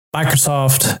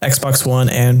 Microsoft, Xbox One,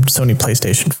 and Sony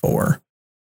PlayStation 4.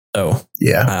 So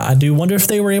yeah, I do wonder if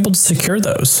they were able to secure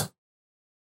those.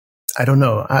 I don't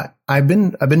know. I've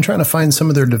been trying to find some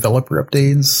of their developer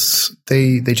updates.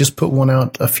 They just put one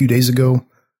out a few days ago,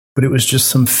 but it was just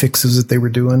some fixes that they were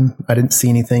doing. I didn't see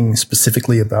anything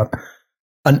specifically about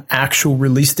an actual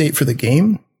release date for the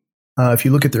game. If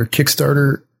you look at their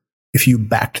Kickstarter, if you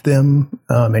backed them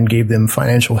and gave them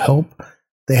financial help,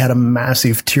 they had a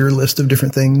massive tier list of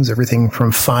different things, everything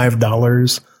from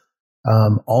 $5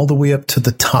 all the way up to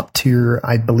the top tier.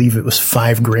 I believe it was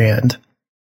 $5,000.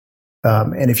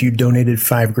 And if you donated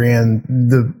 $5,000,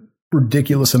 the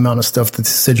ridiculous amount of stuff that they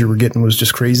said you were getting was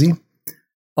just crazy,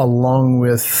 along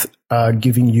with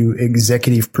giving you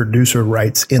executive producer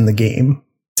rights in the game.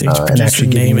 And actually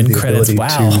name and credits.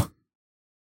 Wow.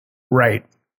 Right.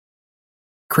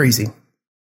 Crazy.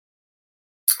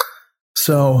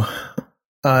 So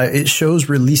it shows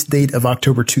release date of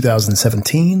October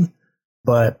 2017,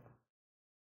 but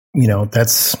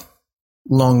that's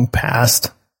long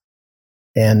past.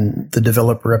 And the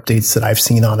developer updates that I've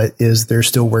seen on it is they're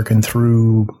still working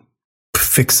through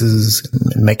fixes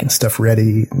and making stuff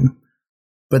ready.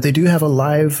 But they do have a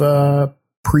live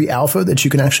pre-alpha that you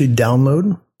can actually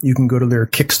download. You can go to their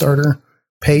Kickstarter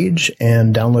page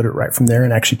and download it right from there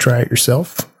and actually try it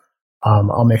yourself.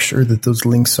 I'll make sure that those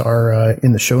links are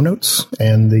in the show notes,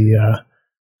 and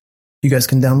you guys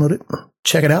can download it,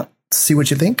 check it out, see what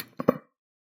you think.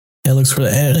 It looks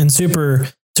really and super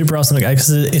awesome because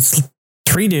it's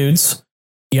 3 dudes.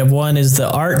 You have one is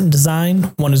the art and design,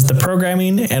 one is the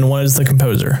programming, and one is the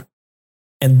composer.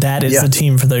 And that is the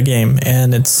team for their game.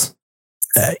 And it's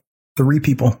 3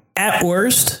 people. At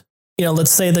worst,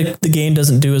 let's say the game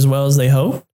doesn't do as well as they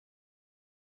hope.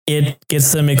 It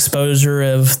gets them exposure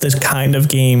of this kind of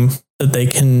game that they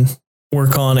can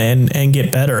work on and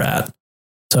get better at.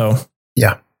 So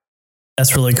yeah,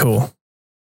 that's really cool.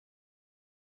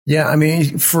 Yeah, I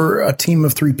mean, for a team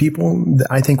of 3 people,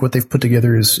 I think what they've put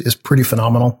together is pretty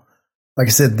phenomenal. Like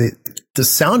I said, the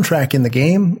soundtrack in the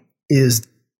game is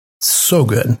so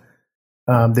good.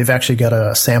 They've actually got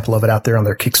a sample of it out there on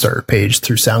their Kickstarter page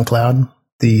through SoundCloud.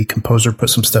 The composer put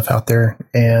some stuff out there,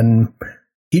 and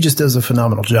he just does a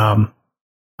phenomenal job.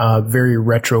 Very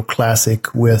retro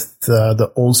classic with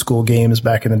the old school games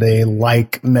back in the day,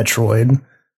 like Metroid,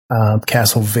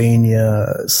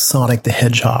 Castlevania, Sonic the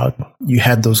Hedgehog. You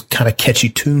had those kind of catchy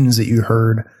tunes that you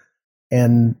heard,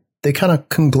 and they kind of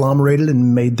conglomerated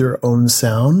and made their own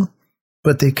sound,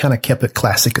 but they kind of kept it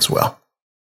classic as well.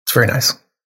 It's very nice.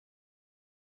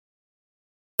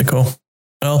 Cool.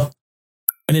 Well,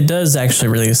 when it does actually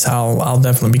release, I'll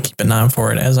definitely be keeping an eye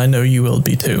for it, as I know you will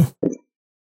be too.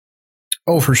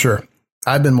 Oh, for sure.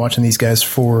 I've been watching these guys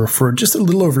for just a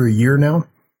little over a year now.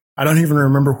 I don't even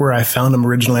remember where I found them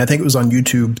originally. I think it was on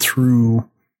YouTube through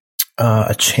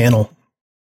a channel.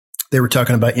 They were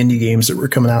talking about indie games that were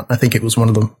coming out. I think it was one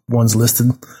of the ones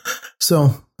listed.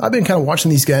 So I've been kind of watching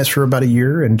these guys for about a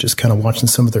year and just kind of watching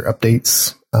some of their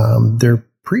updates. Their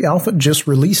pre-alpha just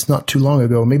released not too long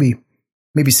ago, maybe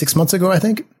 6 months ago, I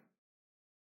think.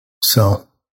 So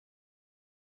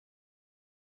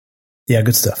yeah,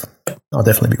 good stuff. I'll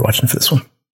definitely be watching for this one.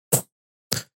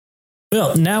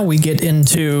 Well, now we get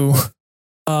into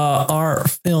our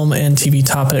film and TV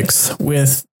topics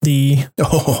with the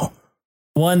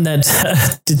one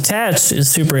that Detached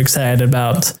is super excited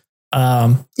about.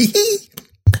 And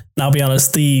I'll be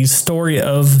honest, the story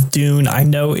of Dune, I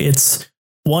know it's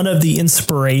one of the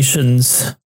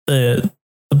inspirations, the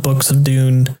books of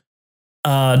Dune,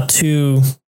 to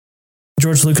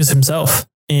George Lucas himself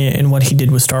and what he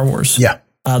did with Star Wars. Yeah.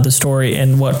 The story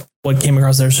and what came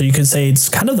across there. So you could say it's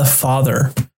kind of the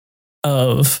father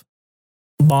of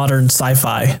modern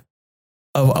sci-fi,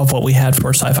 of what we had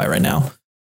for sci-fi right now.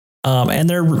 And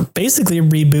they're basically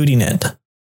rebooting it.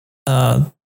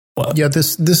 What? Yeah,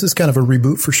 this is kind of a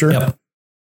reboot for sure. Yep.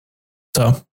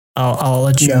 So I'll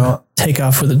let you take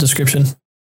off with the description.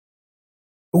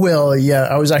 Well, yeah,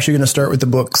 I was actually going to start with the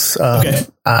books. Okay.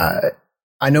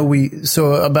 I know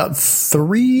so about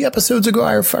 3 episodes ago,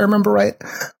 if I remember right,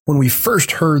 when we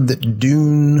first heard that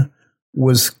Dune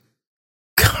was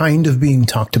kind of being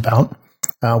talked about,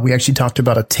 we actually talked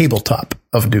about a tabletop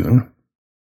of Dune.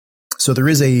 So there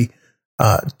is a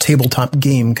tabletop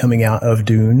game coming out of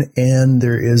Dune, and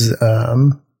there is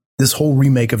this whole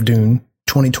remake of Dune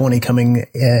 2020 coming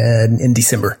in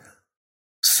December.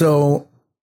 So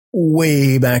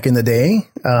way back in the day,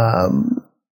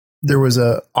 there was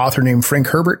an author named Frank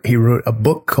Herbert. He wrote a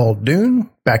book called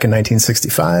Dune back in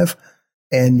 1965.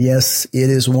 And yes, it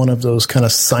is one of those kind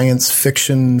of science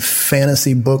fiction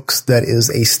fantasy books that is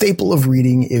a staple of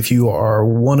reading if you are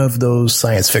one of those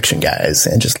science fiction guys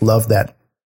and just love that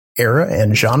era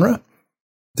and genre.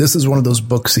 This is one of those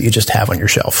books that you just have on your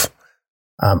shelf.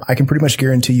 I can pretty much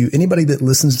guarantee you anybody that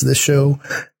listens to this show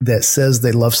that says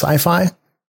they love sci-fi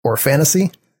or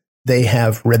fantasy, they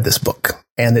have read this book.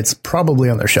 And it's probably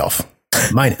on their shelf.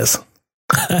 Mine is.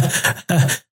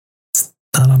 It's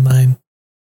not on mine.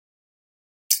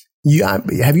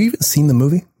 Have you even seen the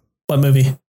movie? What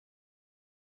movie?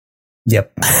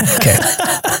 Yep. Okay.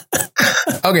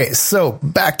 Okay, so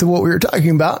back to what we were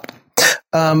talking about.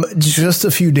 Just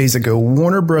a few days ago,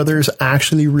 Warner Brothers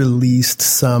actually released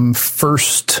some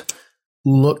first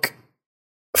look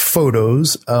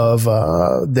photos of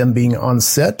them being on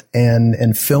set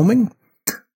and filming.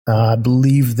 I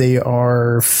believe they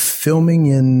are filming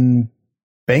in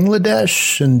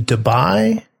Bangladesh and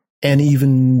Dubai and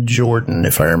even Jordan,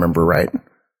 if I remember right.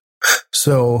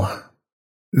 So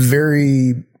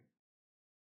very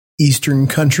eastern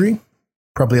country,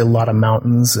 probably a lot of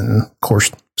mountains and, of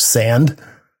course, sand.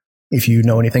 If you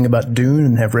know anything about Dune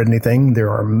and have read anything,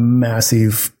 there are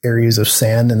massive areas of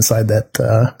sand inside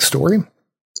that story.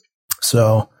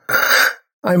 So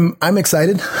I'm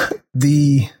excited.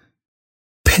 The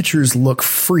pictures look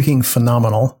freaking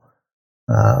phenomenal.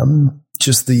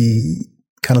 Just the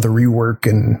kind of the rework,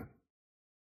 and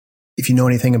if you know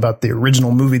anything about the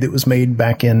original movie that was made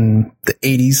back in the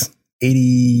 80s,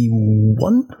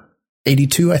 81,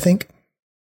 82, I think.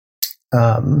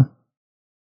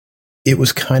 It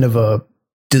was kind of a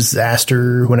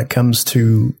disaster when it comes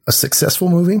to a successful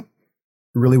movie. It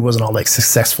really wasn't all that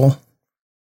successful,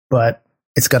 but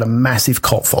it's got a massive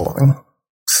cult following.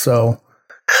 So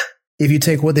if you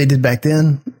take what they did back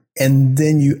then, and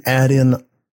then you add in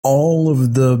all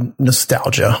of the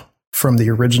nostalgia from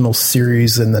the original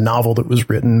series and the novel that was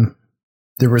written,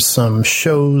 there were some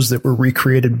shows that were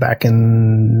recreated back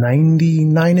in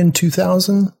 99 and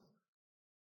 2000.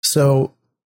 So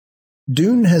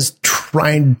Dune has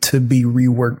tried to be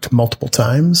reworked multiple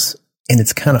times, and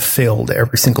it's kind of failed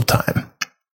every single time,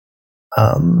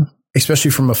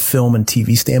 especially from a film and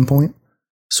TV standpoint.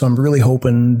 So I'm really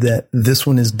hoping that this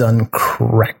one is done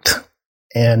correct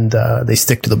and they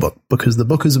stick to the book, because the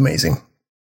book is amazing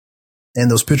and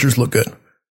those pictures look good.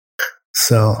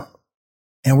 So,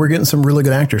 and we're getting some really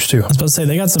good actors too. I was about to say,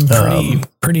 they got some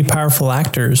pretty powerful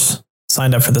actors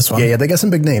signed up for this one. Yeah, they got some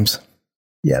big names.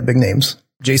 Yeah, big names.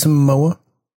 Jason Momoa,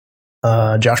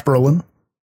 Josh Brolin.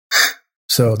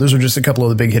 So those are just a couple of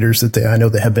the big hitters that I know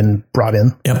that have been brought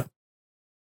in. Yep.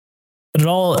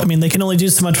 But they can only do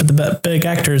so much with the big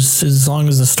actors as long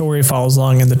as the story follows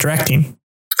along and the directing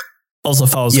also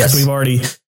follows. Because we've already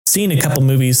seen a couple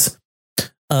movies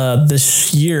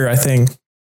this year, I think,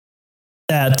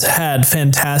 that had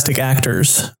fantastic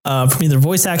actors from either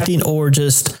voice acting or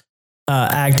just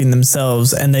acting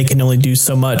themselves. And they can only do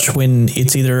so much when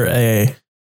it's either a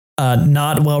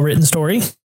not well-written story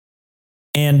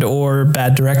and or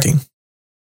bad directing.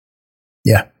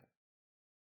 Yeah.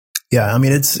 Yeah, I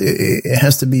mean, it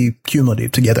has to be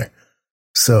cumulative together.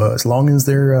 So as long as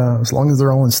they're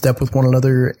all in step with one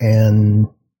another, and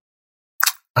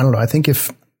I don't know, I think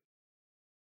if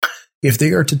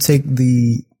they are to take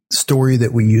the story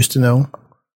that we used to know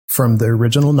from the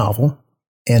original novel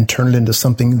and turn it into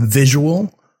something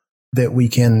visual that we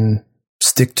can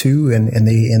stick to, and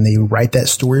they write that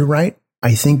story right,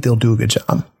 I think they'll do a good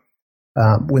job.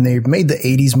 When they made the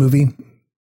 80s movie,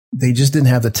 they just didn't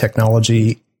have the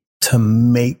technology to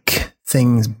make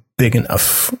things big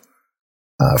enough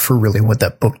for really what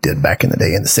that book did back in the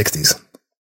day in the 60s.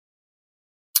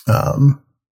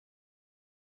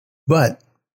 But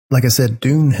like I said,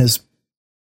 Dune has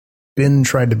been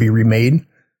tried to be remade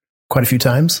quite a few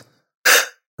times.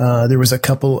 There was a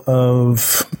couple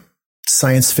of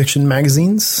science fiction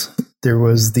magazines. There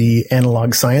was the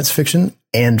Analog Science Fiction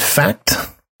and Fact,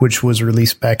 which was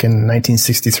released back in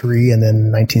 1963 and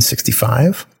then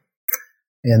 1965.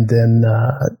 And then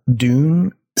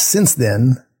Dune, since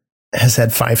then, has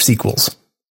had 5 sequels,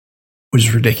 which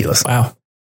is ridiculous. Wow.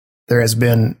 There has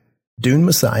been Dune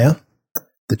Messiah,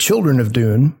 The Children of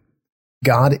Dune,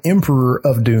 God Emperor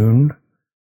of Dune,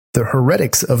 The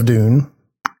Heretics of Dune,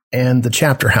 and The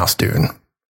Chapter House Dune.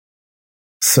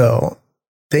 So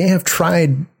they have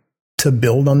tried to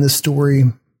build on this story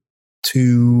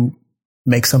to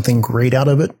make something great out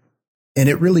of it. And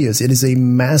it really is. It is a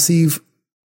massive,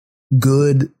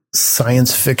 good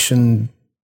science fiction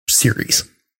series.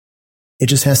 It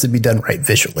just has to be done right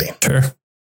visually. Sure.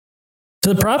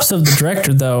 To the props of the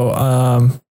director,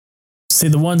 though, see,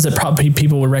 the ones that probably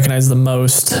people would recognize the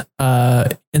most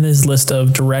in this list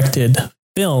of directed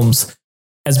films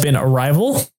has been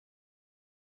Arrival.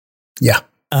 Yeah.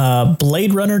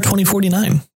 Blade Runner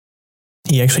 2049.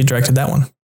 He actually directed that one.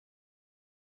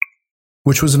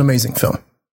 Which was an amazing film.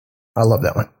 I love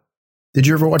that one. Did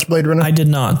you ever watch Blade Runner? I did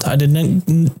not. I did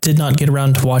not get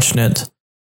around to watching it.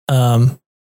 But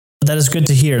that is good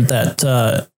to hear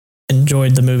that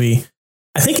enjoyed the movie.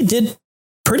 I think it did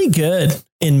pretty good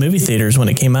in movie theaters when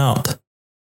it came out.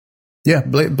 Yeah,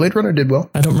 Blade Runner did well.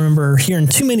 I don't remember hearing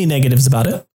too many negatives about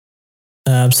it.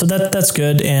 So that's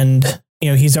good. And,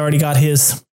 he's already got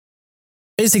his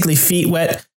basically feet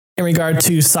wet in regard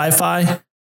to sci-fi.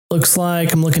 Looks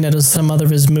like I'm looking at some other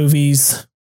of his movies.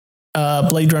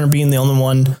 Blade Runner being the only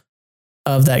one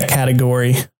of that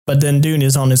category. But then Dune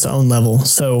is on its own level.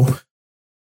 So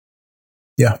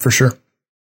yeah, for sure.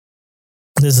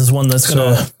 This is one that's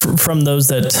going to, from those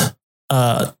that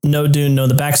know Dune, know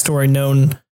the backstory,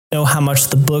 know how much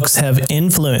the books have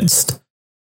influenced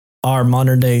our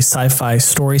modern day sci-fi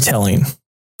storytelling.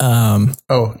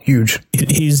 Huge.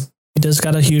 He does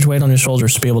got a huge weight on his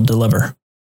shoulders to be able to deliver.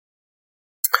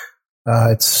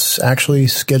 It's actually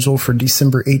scheduled for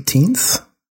December 18th.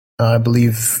 I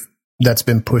believe that's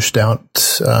been pushed out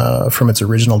from its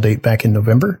original date back in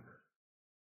November.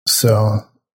 So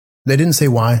they didn't say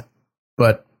why,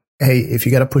 but hey, if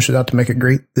you got to push it out to make it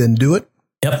great, then do it.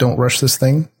 Yep. Don't rush this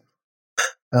thing.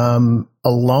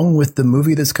 Along with the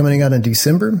movie that's coming out in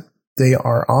December, they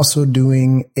are also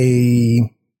doing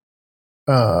a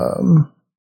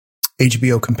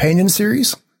HBO companion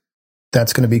series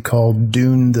that's going to be called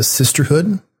Dune: The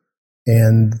Sisterhood.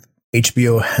 And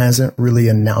HBO hasn't really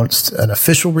announced an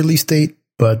official release date,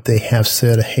 but they have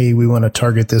said, hey, we want to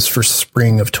target this for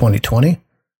spring of 2020.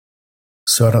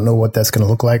 So I don't know what that's going to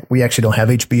look like. We actually don't have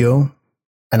HBO,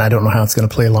 and I don't know how it's going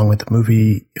to play along with the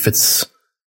movie. If it's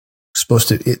supposed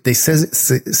to, it says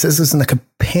it's in the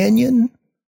companion,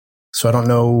 so I don't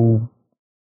know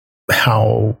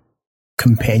how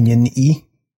companion-y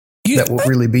that will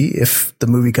really be if the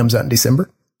movie comes out in December.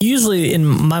 Usually, in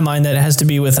my mind, that has to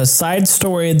be with a side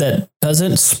story that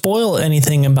doesn't spoil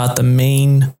anything about the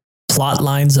main plot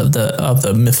lines of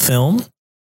the film,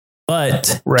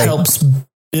 but helps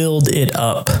build it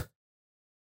up.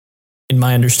 In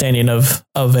my understanding of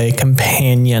a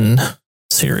companion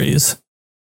series.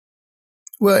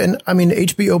 Well, and I mean,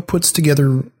 HBO puts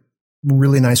together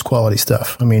really nice quality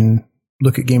stuff. I mean,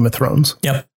 look at Game of Thrones.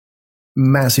 Yep.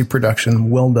 Massive production,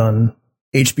 well done.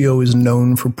 HBO is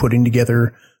known for putting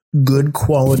together good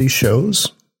quality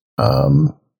shows,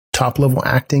 top level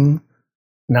acting.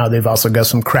 Now they've also got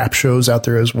some crap shows out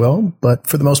there as well, but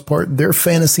for the most part, their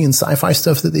fantasy and sci-fi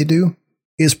stuff that they do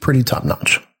is pretty top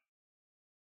notch.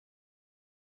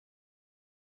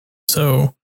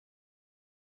 So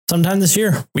sometime this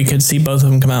year, we could see both of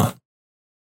them come out.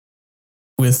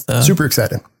 With super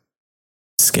excited.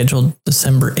 Scheduled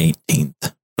December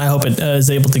 18th. I hope it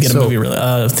is able to get a movie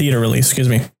theater release. Excuse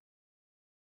me.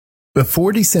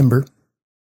 Before December,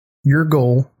 your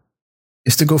goal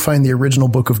is to go find the original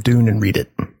book of Dune and read it.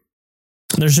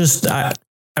 There's just I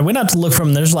went out to look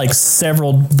from. There's like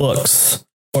several books,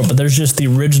 but there's just the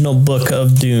original book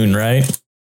of Dune, right?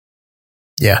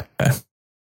 Yeah. Okay.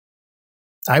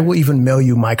 I will even mail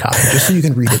you my copy just so you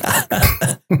can read it.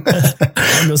 I'm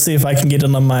going to see if I can get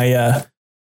it on my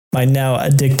my now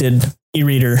addicted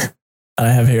e-reader that I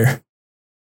have here.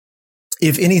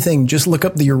 If anything, just look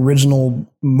up the original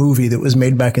movie that was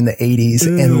made back in the 80s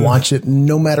and watch it,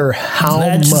 no matter how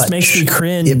that just much makes me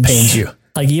cringe. It pains you.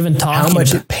 Like even talking how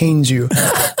much it pains you. You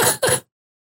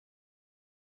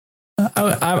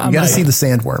got to see the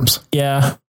sandworms.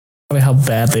 Yeah. I mean, how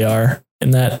bad they are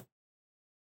in that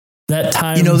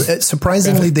time. You know,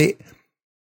 surprisingly, they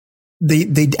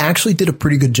actually did a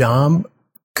pretty good job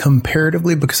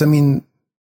comparatively, because I mean,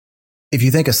 if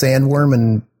you think of sandworm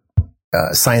and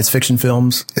science fiction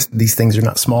films, these things are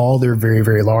not small; they're very,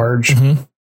 very large. Mm-hmm.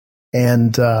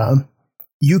 And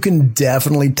you can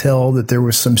definitely tell that there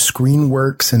was some screen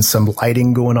works and some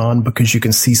lighting going on because you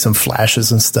can see some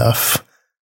flashes and stuff.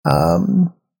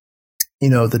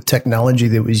 The technology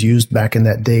that was used back in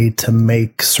that day to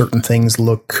make certain things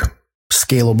look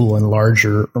scalable and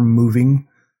larger or moving.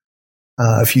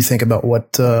 If you think about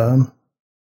what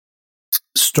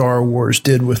Star Wars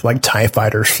did with like TIE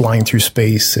fighters flying through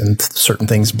space and certain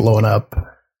things blowing up,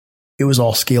 it was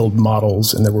all scaled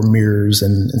models, and there were mirrors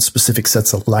and specific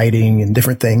sets of lighting and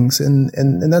different things.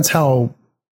 And that's how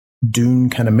Dune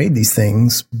kind of made these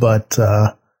things. But,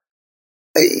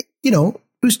 it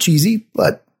was cheesy,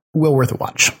 but well worth a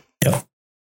watch. Yep.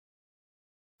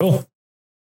 Cool.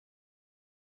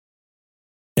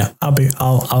 Yeah,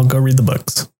 I'll go read the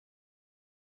books.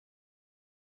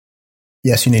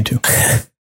 Yes, you need to.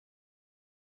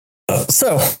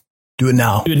 So do it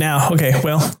now. Do it now. Okay,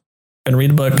 well, I'm gonna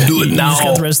read a book. Do it now. You just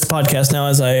got the rest of the podcast now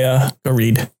as I go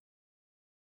read.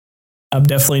 I'm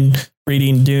definitely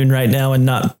reading Dune right now and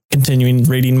not continuing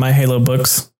reading my Halo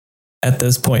books at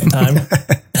this point in time.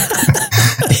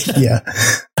 Yeah,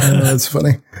 that's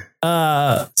funny.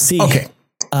 Okay,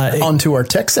 on to our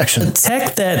tech section. The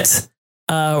tech that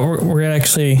we're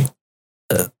actually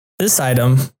this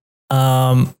item.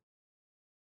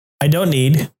 I don't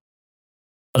need,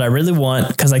 but I really want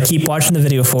because I keep watching the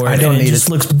video for it. It just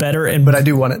looks better but I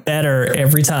do want it better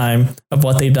every time of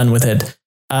what they've done with it.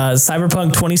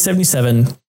 Cyberpunk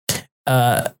 2077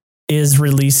 is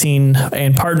releasing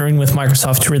and partnering with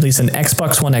Microsoft to release an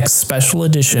Xbox One X Special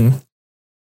Edition.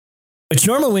 Which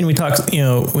normally when we talk,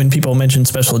 when people mention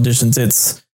special editions,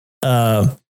 it's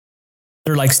they're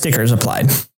like stickers applied.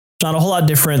 Not a whole lot of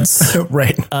difference.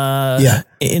 Right. Yeah.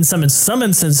 In some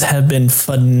instances have been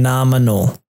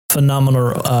phenomenal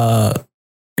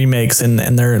remakes and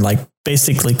they're like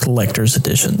basically collector's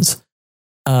editions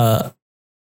of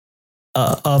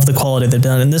the quality they've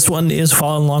done. And this one is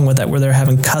following along with that, where they're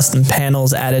having custom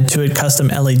panels added to it, custom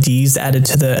LEDs added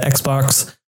to the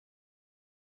Xbox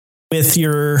with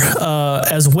your,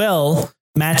 as well,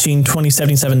 matching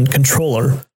 2077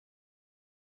 controller.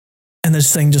 And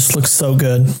this thing just looks so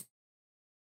good.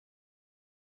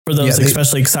 For those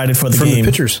especially excited for the game. From the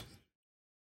pictures.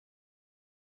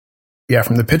 Yeah,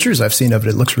 from the pictures I've seen of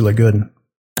it looks really good.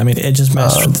 I mean, it just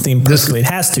matches the theme perfectly. It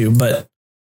has to, but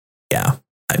yeah.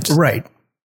 Right.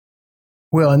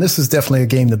 Well, and this is definitely a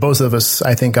game that both of us,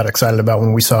 I think, got excited about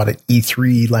when we saw it at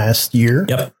E3 last year.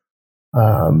 Yep.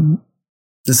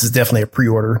 This is definitely a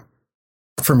pre-order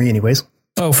for me anyways.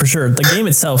 Oh, for sure. The game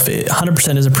itself,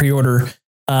 100% is a pre-order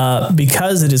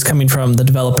because it is coming from the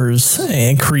developers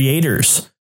and creators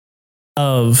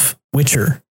of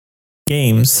Witcher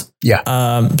games.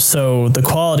 Yeah. So the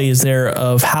quality is there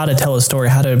of how to tell a story,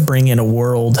 how to bring in a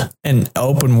world, an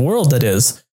open world that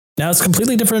is. Now it's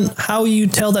completely different how you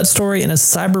tell that story in a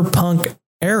cyberpunk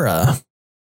era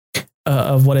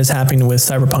of what is happening with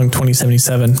Cyberpunk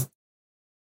 2077.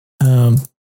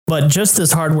 But just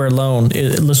this hardware alone,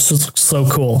 it looks so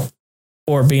cool.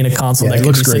 Or being a console that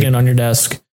could be sitting on your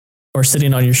desk or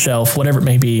sitting on your shelf, whatever it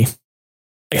may be.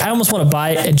 Like, I almost want to buy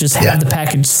it and just have the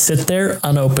package sit there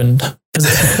unopened because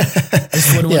I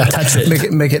just wouldn't want to touch it. Make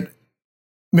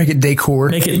it decor.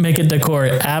 Make it decor.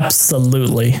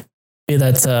 Absolutely. Be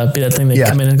that thing they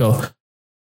come in and go,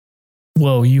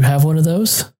 whoa, you have one of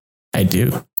those? I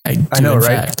do. I know, in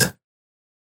fact.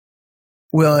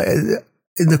 Well,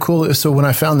 the cool. So when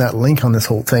I found that link on this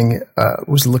whole thing,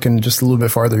 was looking just a little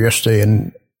bit farther yesterday,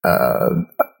 and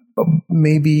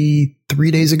maybe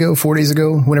 4 days ago,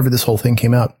 whenever this whole thing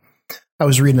came out, I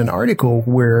was reading an article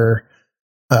where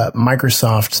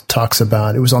Microsoft talks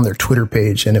about, it was on their Twitter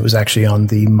page, and it was actually on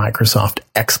the Microsoft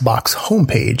Xbox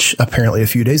homepage. Apparently a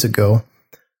few days ago,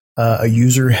 a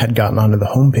user had gotten onto the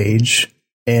homepage,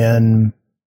 and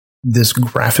this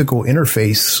graphical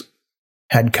interface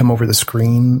had come over the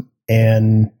screen,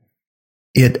 and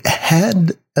it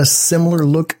had a similar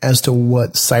look as to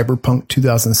what Cyberpunk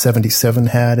 2077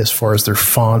 had as far as their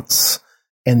fonts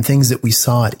and things that we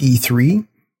saw at E3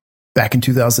 back in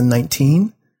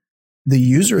 2019. The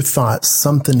user thought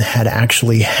something had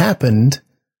actually happened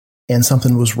and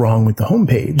something was wrong with the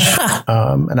homepage.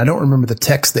 And I don't remember the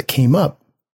text that came up,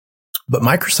 but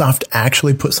Microsoft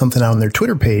actually put something out on their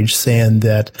Twitter page saying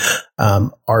that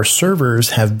our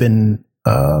servers have been,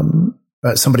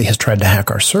 somebody has tried to hack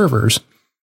our servers.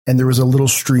 And there was a little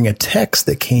string of text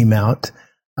that came out.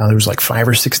 There was like 5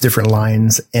 or 6 different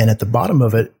lines. And at the bottom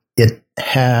of it, it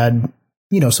had,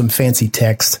 some fancy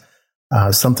text,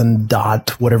 something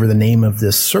dot, whatever the name of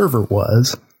this server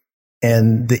was.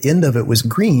 And the end of it was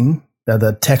green.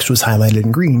 The text was highlighted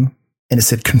in green and it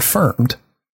said confirmed.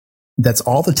 That's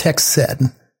all the text said.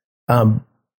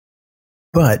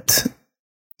 But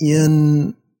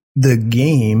in the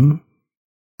game,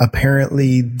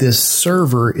 apparently this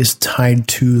server is tied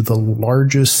to the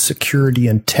largest security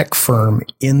and tech firm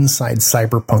inside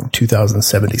Cyberpunk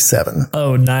 2077.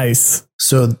 Oh, nice.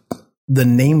 So the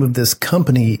name of this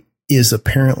company is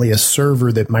apparently a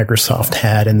server that Microsoft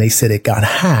had, and they said it got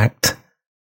hacked.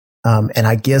 And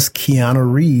I guess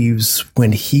Keanu Reeves,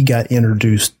 when he got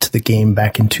introduced to the game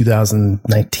back in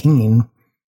 2019,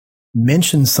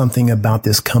 mentioned something about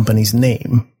this company's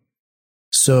name.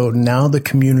 So now the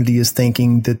community is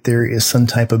thinking that there is some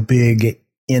type of big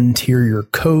interior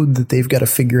code that they've got to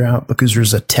figure out, because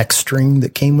there's a text string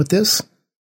that came with this.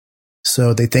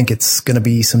 So they think it's going to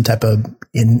be some type of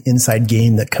inside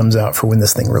game that comes out for when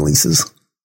this thing releases.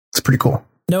 It's pretty cool.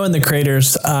 Knowing the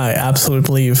creators, I absolutely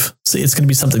believe it's going to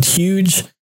be something huge.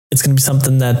 It's going to be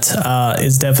something that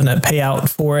is definite payout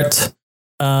for it.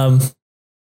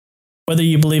 Whether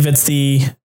you believe it's the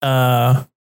hype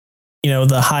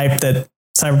that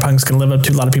Cyberpunk's going to live up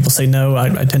to, a lot of people say no.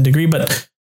 I tend to agree, but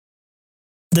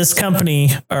this company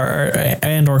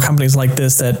or companies like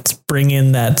this that bring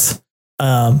in that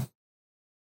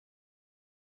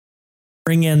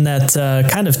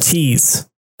kind of tease.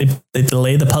 They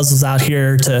lay the puzzles out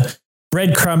here to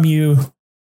breadcrumb you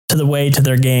to the way to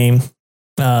their game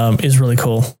is really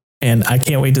cool. And I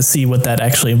can't wait to see what that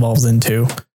actually evolves into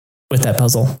with that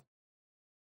puzzle.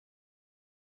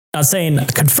 Not saying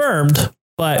confirmed,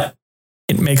 but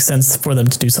it makes sense for them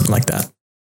to do something like that.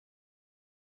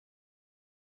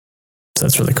 So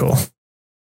that's really cool.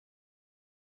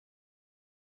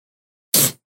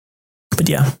 But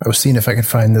yeah, I was seeing if I could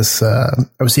find this.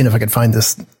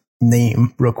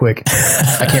 Name real quick.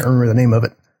 I can't remember the name of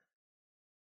it.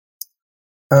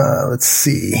 Let's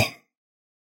see.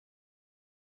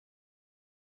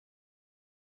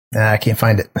 I can't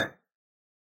find it.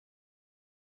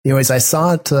 Anyways, I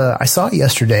saw it. I saw it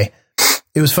yesterday.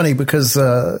 It was funny because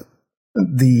the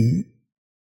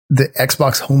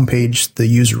Xbox homepage, the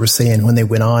user was saying when they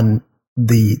went on,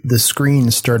 the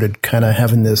screen started kind of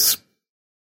having this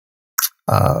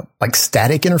like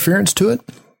static interference to it.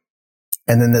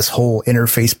 And then this whole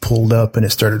interface pulled up and it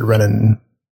started running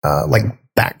like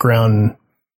background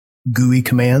GUI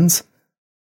commands.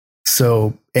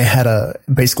 So it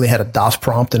basically had a DOS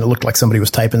prompt, and it looked like somebody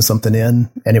was typing something in,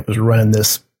 and it was running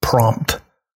this prompt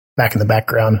back in the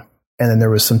background. And then there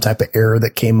was some type of error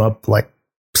that came up, like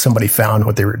somebody found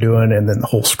what they were doing, and then the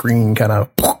whole screen kind of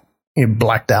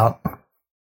blacked out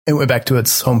and went back to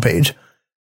its homepage.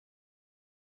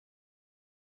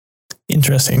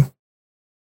 Interesting.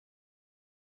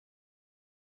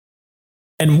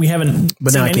 And we haven't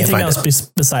seen anything else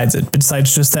besides it,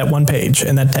 besides just that one page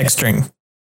and that text string.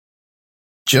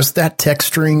 Just that text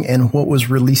string and what was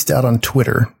released out on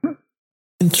Twitter.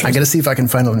 I got to see if I can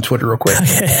find it on Twitter real quick.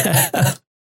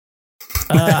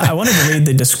 I wanted to read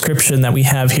the description that we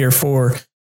have here for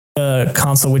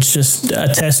console, which just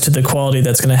attests to the quality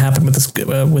that's going to happen with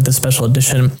this special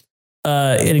edition.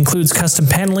 It includes custom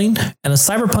paneling and a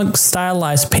cyberpunk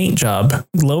stylized paint job,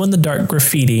 glow-in-the-dark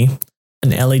graffiti, an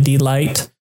LED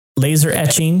light, laser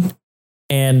etching,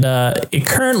 and it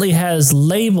currently has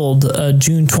labeled a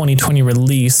June 2020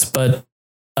 release. But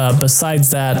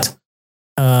besides that,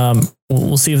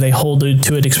 we'll see if they hold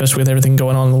to it, especially with everything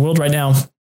going on in the world right now.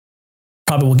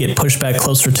 Probably will get pushed back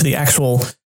closer to the actual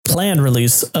planned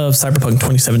release of Cyberpunk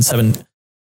 2077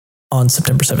 on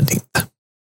September 17th.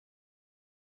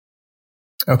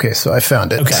 Okay, so I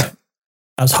found it. Okay.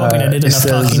 I was hoping I did enough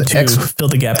talking to fill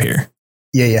the gap here.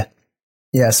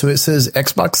 Yeah, so it says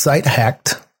Xbox site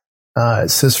hacked.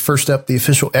 It says, first up, the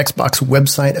official Xbox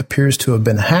website appears to have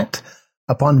been hacked.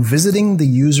 Upon visiting, the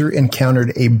user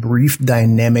encountered a brief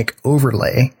dynamic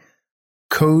overlay,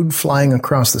 code flying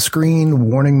across the screen,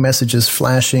 warning messages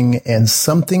flashing, and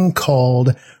something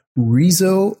called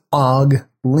Rezo-Og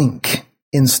Link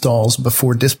installs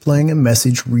before displaying a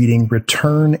message reading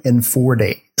return in 4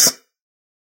 days.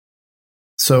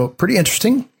 So pretty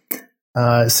interesting.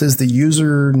 It says the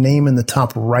user name in the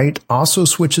top right also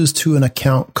switches to an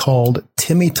account called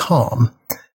Timmy Tom,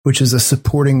 which is a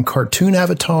supporting cartoon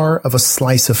avatar of a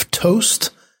slice of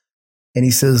toast. And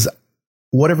he says,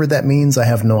 whatever that means, I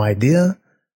have no idea.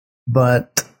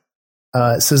 But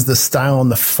it says the style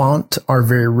and the font are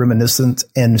very reminiscent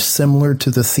and similar to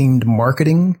the themed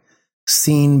marketing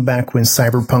seen back when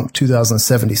Cyberpunk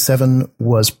 2077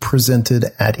 was presented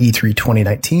at E3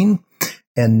 2019.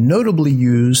 And notably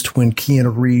used when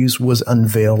Keanu Reeves was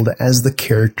unveiled as the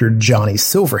character Johnny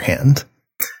Silverhand.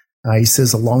 He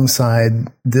says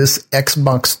alongside this,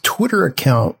 Xbox Twitter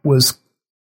account was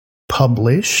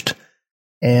published,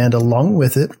 and along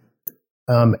with it,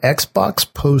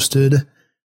 Xbox posted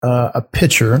a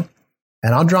picture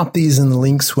And I'll drop these in the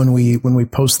links when we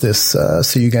post this,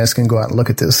 so you guys can go out and look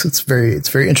at this. It's very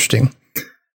interesting.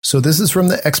 So this is from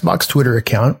the Xbox Twitter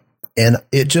account, and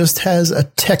it just has a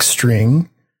text string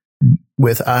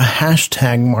with a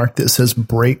hashtag mark that says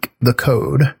break the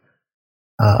code.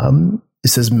 It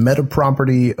says meta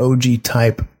property OG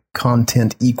type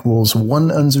content equals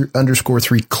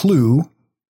 1_3 clue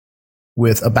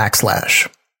with a backslash.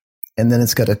 And then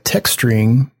it's got a text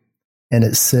string, and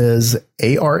it says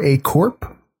ARA Corp,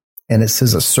 and it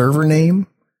says a server name,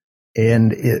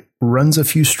 and it runs a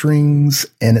few strings,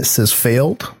 and it says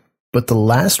failed. But the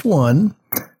last one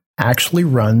actually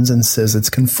runs and says it's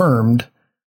confirmed.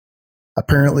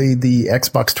 Apparently, the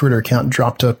Xbox Twitter account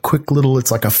dropped a quick little,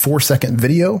 it's like a 4-second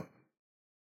video.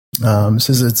 It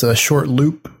says it's a short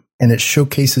loop, and it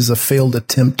showcases a failed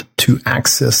attempt to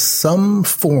access some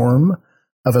form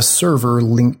of a server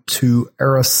linked to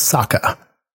Arasaka.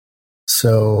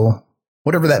 So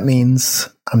whatever that means,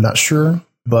 I'm not sure,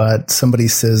 but somebody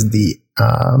says the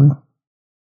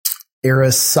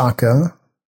Arasaka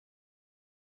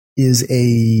is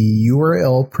a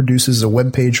URL, produces a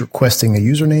web page requesting a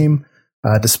username.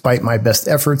 Despite my best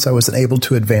efforts, I wasn't able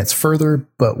to advance further,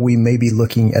 but we may be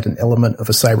looking at an element of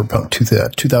a Cyberpunk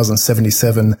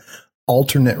 2077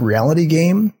 alternate reality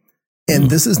game. And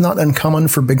this is not uncommon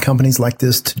for big companies like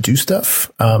this to do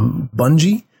stuff.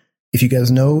 Bungie, if you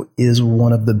guys know, is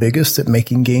one of the biggest at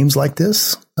making games like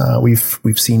this.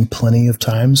 We've seen plenty of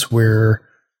times where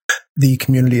the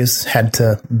community has had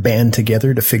to band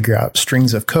together to figure out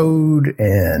strings of code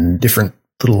and different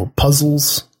little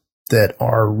puzzles that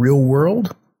are real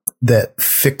world that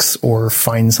fix or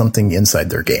find something inside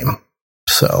their game.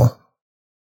 So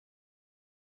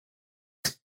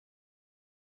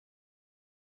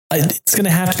it's going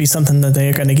to have to be something that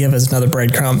they're going to give us another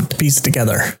breadcrumb to piece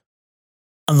together.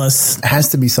 Unless it has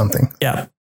to be something. Yeah.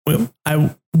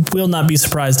 I will not be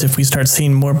surprised if we start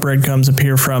seeing more breadcrumbs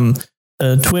appear from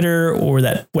Twitter, or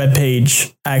that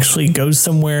webpage actually goes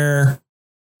somewhere.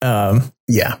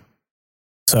 Yeah.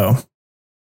 So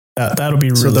that'll be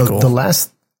really cool.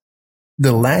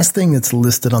 The last thing that's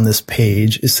listed on this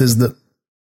page, it says that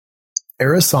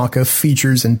Arasaka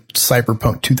features in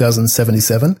Cyberpunk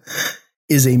 2077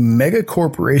 is a mega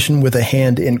corporation with a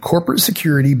hand in corporate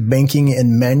security, banking,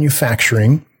 and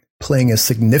manufacturing, playing a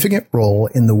significant role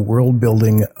in the world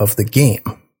building of the game.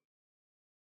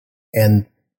 And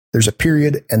there's a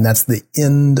period, and that's the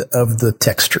end of the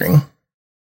text string.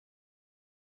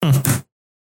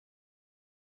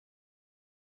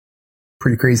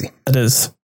 Pretty crazy. It is.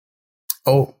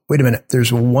 Oh, wait a minute.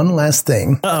 There's one last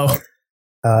thing. It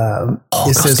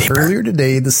says deeper. Earlier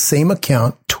today, the same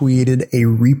account tweeted a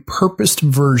repurposed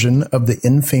version of the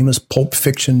infamous Pulp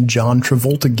Fiction John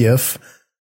Travolta gif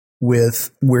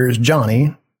with "Where's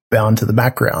Johnny?" bound to the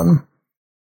background.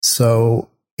 So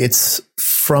it's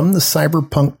from the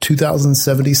Cyberpunk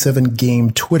 2077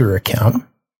 game Twitter account.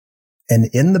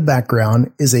 And in the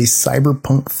background is a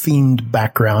Cyberpunk themed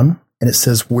background. And it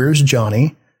says, "Where's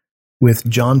Johnny?" with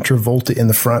John Travolta in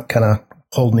the front, kind of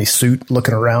holding his suit,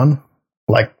 looking around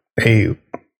like, "Hey,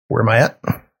 where am I at?"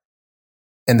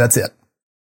 And that's it.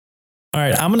 All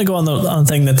right, I'm going to go on the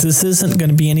thing that this isn't going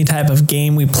to be any type of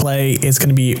game we play. It's going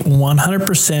to be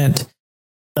 100%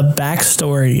 the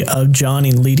backstory of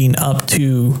Johnny leading up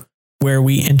to where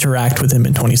we interact with him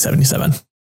in 2077.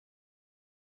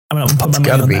 I'm going to put my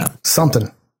money on that.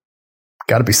 Something.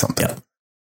 Got to be something. Yep.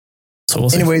 So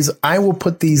we'll see. Anyways, I will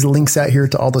put these links out here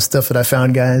to all the stuff that I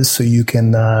found, guys, so you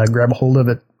can grab a hold of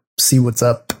it, see what's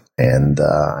up. And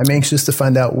I'm anxious to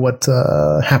find out what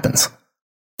happens.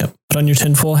 Yep. Put on your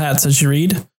tinfoil hats as you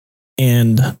read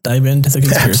and dive into the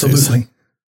conspiracies.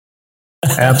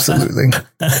 Absolutely.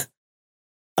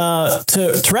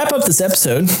 To wrap up this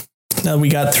episode, now we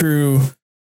got through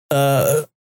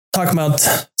talking about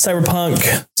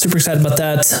Cyberpunk. Super excited about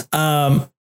that.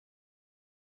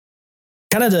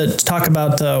 Kind of to talk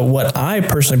about what I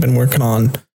personally been working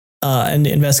on and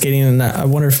investigating. And I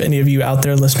wonder if any of you out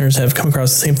there, listeners, have come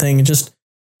across the same thing. Just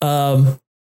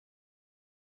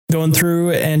going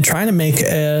through and trying to make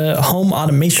a home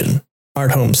automation,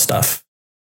 smart home stuff.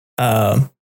 All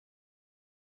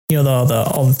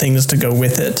the things to go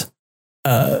with it.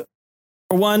 For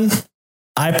one,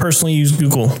 I personally use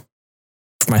Google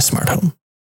for my smart home.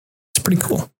 It's pretty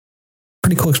cool.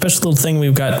 Especially the little thing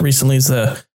we've got recently is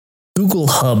the Google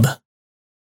Hub.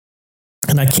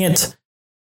 And I got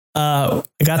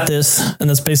this, and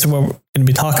that's basically what we're going to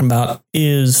be talking about,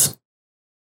 is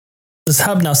this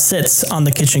hub now sits on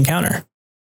the kitchen counter.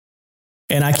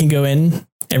 And I can go in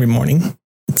every morning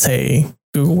and say,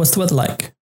 "Google, what's the weather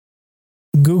like?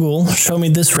 Google, show me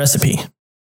this recipe."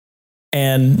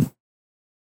 And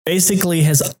basically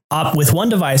with one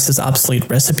device has obsolete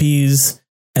recipes,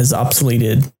 has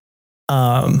obsoleted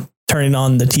turning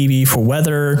on the TV for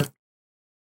weather.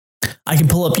 I can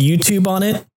pull up YouTube on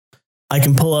it. I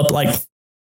can pull up, like,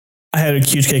 I had a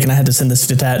huge cake and I had to send this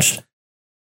detached.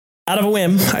 Out of a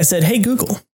whim, I said, hey,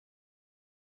 Google,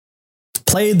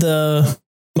 play the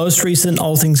most recent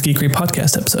All Things Geekery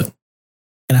podcast episode.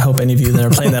 And I hope any of you that are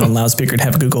playing that on loudspeaker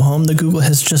have Google Home. The Google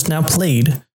has just now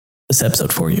played this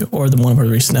episode for you, or one of our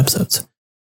recent episodes.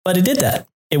 But it did that.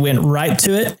 It went right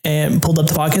to it and pulled up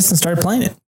the podcast and started playing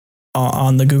it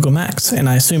on the Google Max. And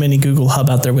I assume any Google Hub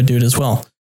out there would do it as well.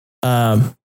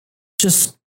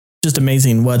 Just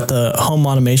amazing what the home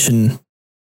automation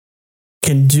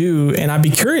can do. And I'd be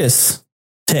curious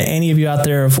to any of you out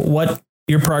there of what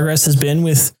your progress has been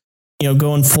with,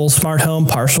 going full smart home,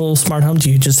 partial smart home.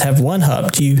 Do you just have one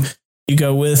hub? Do you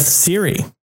go with Siri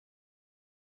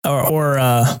or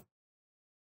I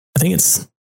think it's,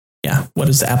 what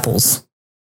is Apple's?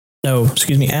 No,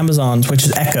 excuse me, Amazon's, which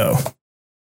is Echo.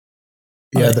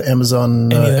 Yeah, the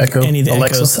Amazon Echo. Any of the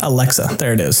Alexa. Echoes. Alexa,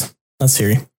 there it is. That's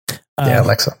Siri. Yeah,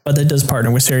 Alexa. But that does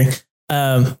partner with Siri.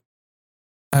 Do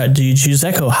you choose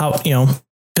Echo? How,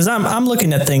 because I'm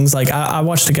looking at things like I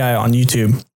watched a guy on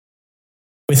YouTube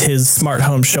with his smart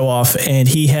home show off, and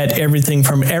he had everything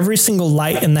from every single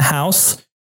light in the house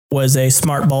was a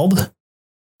smart bulb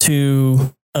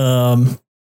to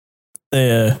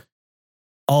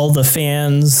all the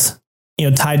fans,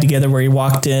 tied together where he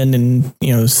walked in, and,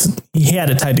 he had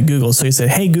it tied to Google. So he said,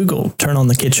 hey, Google, turn on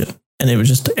the kitchen. And it was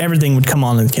just, everything would come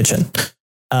on in the kitchen.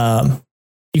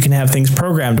 You can have things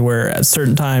programmed where at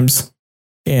certain times,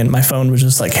 and my phone was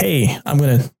just like, hey, I'm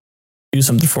going to do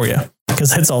something for you,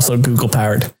 because it's also Google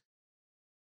powered.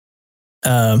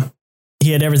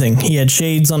 He had everything. He had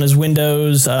shades on his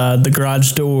windows, the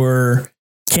garage door,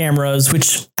 cameras,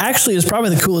 which actually is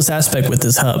probably the coolest aspect with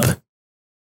this hub,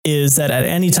 is that at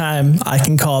any time I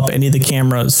can call up any of the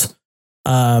cameras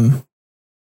that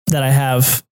I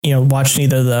have, watching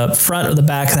either the front or the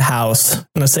back of the house.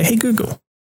 And I say, hey, Google,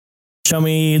 show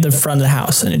me the front of the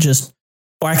house. And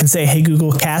or I can say, hey,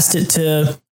 Google, cast it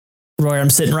to where I'm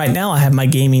sitting right now. I have my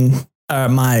gaming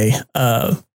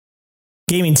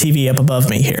TV up above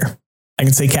me here. I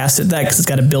can say cast it that because it's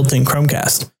got a built-in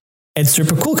Chromecast. It's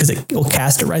super cool because it will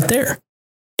cast it right there.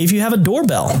 If you have a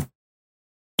doorbell,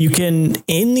 you can,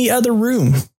 in the other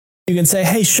room, you can say,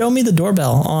 hey, show me the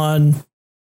doorbell on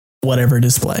whatever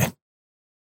display.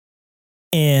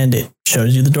 And it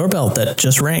shows you the doorbell that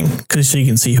just rang, so you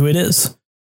can see who it is.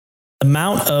 The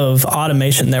amount of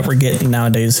automation that we're getting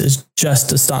nowadays is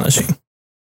just astonishing.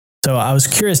 So I was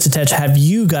curious to touch, have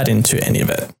you got into any of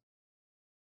it?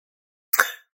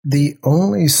 The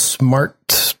only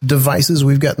smart devices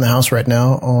we've got in the house right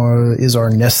now is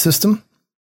our Nest system.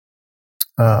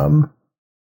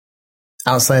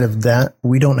 Outside of that,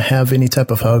 we don't have any type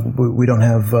of hub. We don't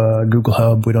have Google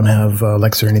Hub. We don't have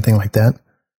Alexa or anything like that.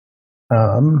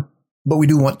 But we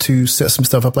do want to set some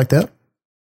stuff up like that.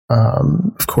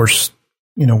 Of course,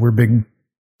 we're big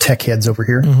tech heads over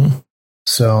here. Mm-hmm.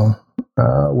 So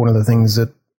one of the things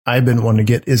that I've been wanting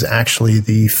to get is actually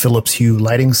the Philips Hue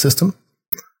lighting system.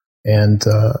 And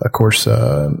of course,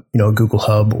 Google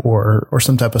Hub or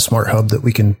some type of smart hub that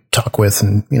we can talk with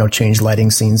and, change lighting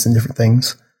scenes and different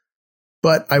things.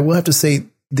 But I will have to say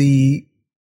the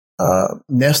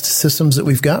Nest systems that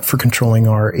we've got for controlling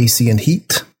our AC and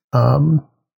heat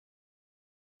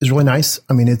is really nice.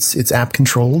 I mean, it's app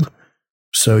controlled,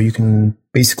 so you can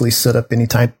basically set up any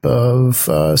type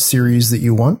of series that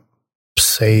you want.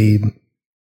 Say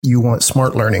you want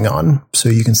smart learning on, so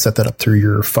you can set that up through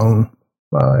your phone.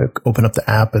 Open up the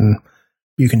app, and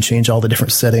you can change all the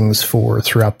different settings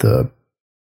throughout the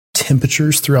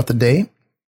temperatures throughout the day.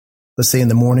 Let's say in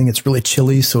the morning it's really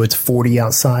chilly, so it's 40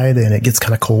 outside and it gets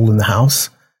kind of cold in the house.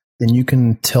 Then you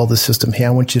can tell the system, hey,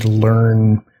 I want you to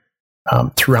learn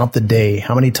throughout the day,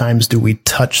 how many times do we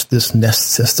touch this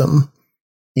Nest system?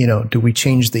 Do we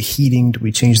change the heating? Do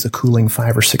we change the cooling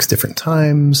 5 or 6 different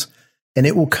times? And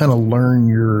it will kind of learn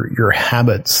your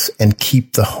habits and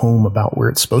keep the home about where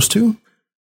it's supposed to,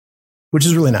 which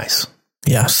is really nice.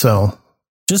 Yeah. So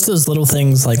just those little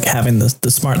things like having the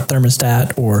smart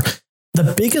thermostat, or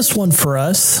the biggest one for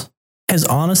us has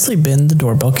honestly been the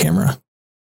doorbell camera.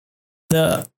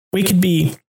 We could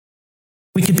be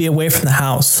away from the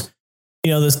house,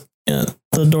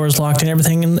 the door's locked and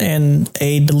everything, and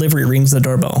a delivery rings the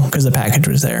doorbell because the package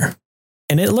was there,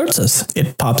 and it alerts us.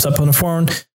 It pops up on the phone.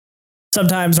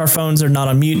 Sometimes our phones are not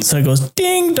on mute, so it goes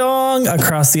ding dong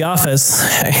across the office.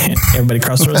 Everybody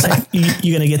across the road is like,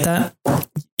 you going to get that?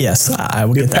 Yes, I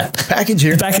will get that. Package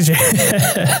here. Package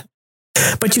here.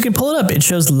 But you can pull it up. It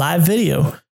shows live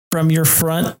video from your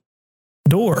front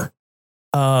door.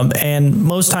 And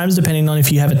most times, depending on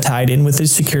if you have it tied in with a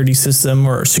security system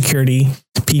or security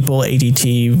people,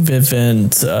 ADT,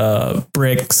 Vivint,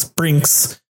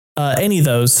 Brinks, any of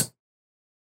those,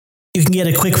 you can get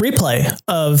a quick replay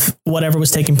of whatever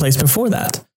was taking place before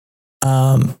that.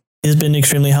 It has been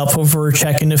extremely helpful for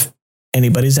checking if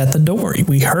anybody's at the door.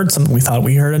 We heard something. We thought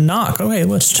we heard a knock. Okay,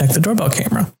 let's check the doorbell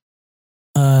camera.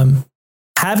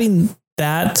 Having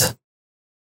that,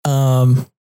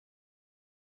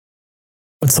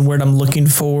 what's the word I'm looking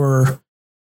for,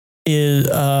 is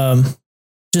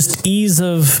just ease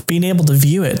of being able to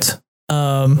view it.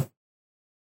 Yeah,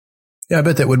 I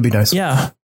bet that would be nice.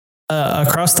 Yeah,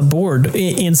 across the board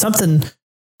in something,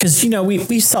 because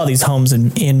we saw these homes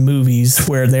in movies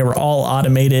where they were all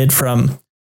automated from,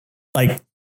 like,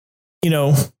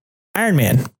 Iron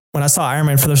Man. When I saw Iron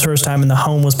Man for the first time and the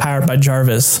home was powered by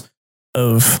Jarvis,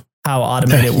 of how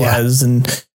automated it was,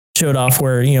 and showed off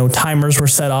where, timers were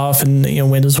set off and,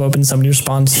 windows open, somebody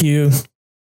responds to you.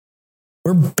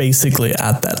 We're basically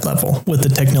at that level with the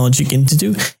technology you can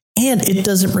do. And it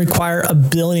doesn't require a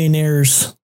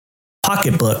billionaire's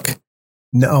pocketbook.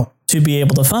 No. To be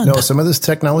able to fund. No, some of this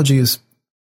technology is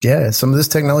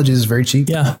very cheap.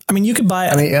 Yeah. I mean, you could buy.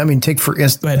 I mean, take for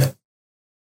instance. Go ahead.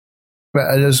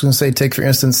 I was going to say, take for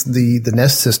instance the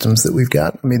Nest systems that we've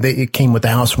got. I mean, it came with the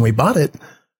house when we bought it,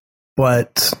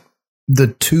 but the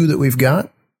two that we've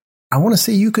got, I want to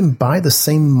say you can buy the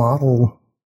same model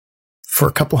for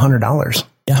a couple $100.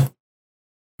 Yeah.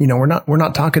 We're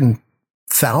not talking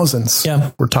thousands.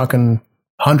 Yeah. We're talking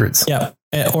hundreds. Yeah.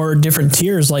 Or different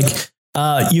tiers. Like,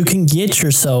 you can get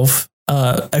yourself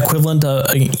equivalent to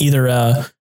either a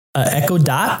Echo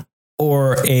Dot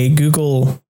or a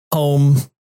Google Home,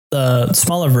 the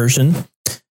smaller version,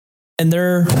 and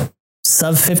they're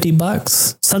sub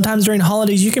 $50. Sometimes during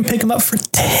holidays, you can pick them up for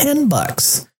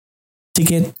 $10 to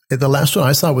get. The last one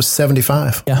I saw was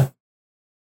 $75. Yeah.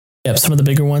 Yep. Some of the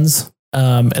bigger ones.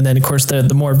 And then of course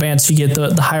the more advanced you get,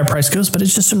 the higher price goes, but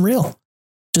it's just in real,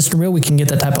 we can get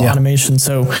that type of automation.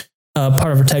 So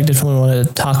part of our tech definitely want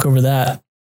to talk over that.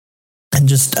 And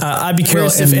just, I'd be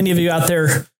curious if any of you out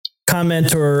there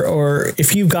comment or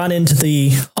if you've gone into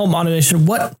the home automation,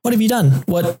 what have you done?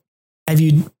 What have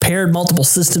you paired multiple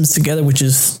systems together, which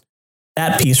is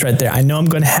that piece right there. I know I'm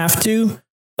going to have to,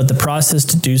 but the process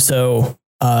to do so,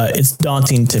 it's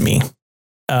daunting to me.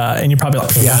 And you're probably like,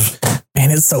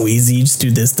 man, it's so easy. You just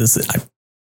do this.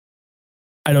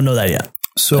 I don't know that yet.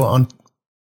 So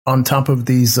on top of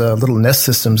these little Nest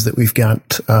systems that we've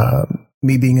got,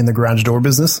 me being in the garage door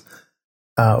business,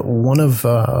 one of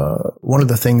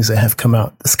the things that have come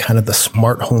out is kind of the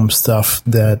smart home stuff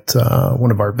that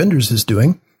one of our vendors is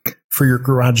doing for your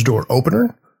garage door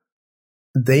opener.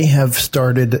 They have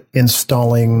started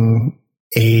installing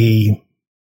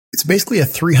it's basically a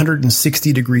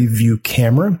 360 degree view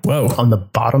camera on the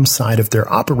bottom side of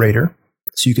their operator,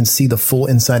 so you can see the full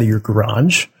inside of your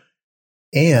garage.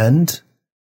 And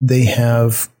they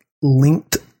have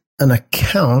linked an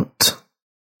account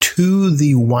to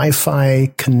the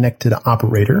Wi-Fi connected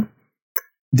operator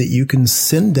that you can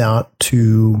send out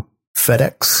to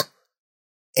FedEx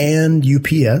and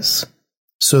UPS,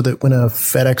 so that when a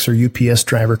FedEx or UPS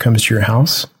driver comes to your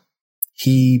house,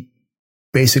 he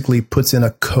basically puts in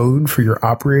a code for your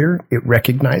operator. It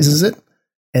recognizes it,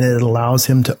 and it allows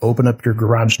him to open up your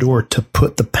garage door to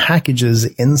put the packages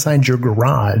inside your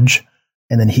garage,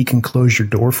 and then he can close your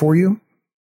door for you.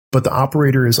 But the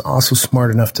operator is also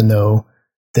smart enough to know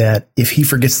that if he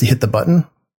forgets to hit the button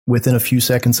within a few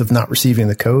seconds of not receiving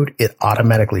the code, it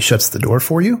automatically shuts the door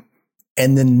for you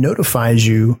and then notifies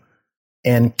you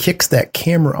and kicks that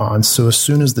camera on. So as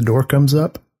soon as the door comes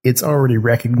up, it's already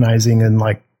recognizing and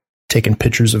like taking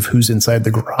pictures of who's inside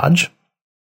the garage,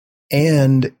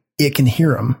 and it can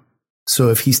hear him. So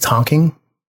if he's talking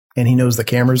and he knows the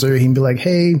camera's there, he can be like,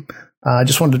 hey, I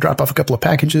just wanted to drop off a couple of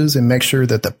packages and make sure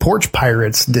that the porch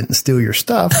pirates didn't steal your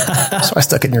stuff. So I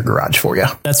stuck it in your garage for you.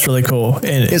 That's really cool.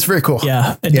 It's very cool.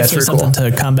 Yeah. It's very something cool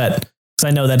to combat, because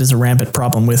I know that is a rampant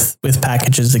problem with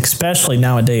packages, especially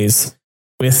nowadays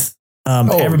with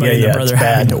everybody and their brother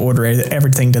having to order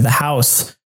everything to the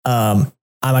house.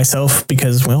 I myself,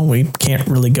 because, we can't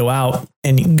really go out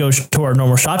and go to our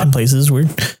normal shopping places. We're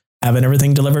having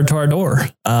everything delivered to our door.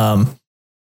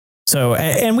 So,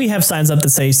 and we have signs up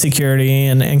that say security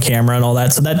and camera and all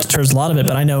that. So that deters a lot of it.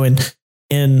 But I know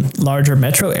in larger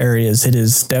metro areas, it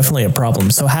is definitely a problem.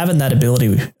 So having that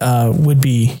ability would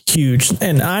be huge.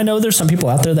 And I know there's some people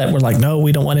out there that were like, no,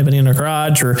 we don't want anybody in our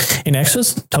garage or in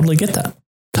access. Totally get that.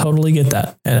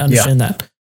 And understand that.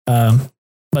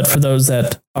 But for those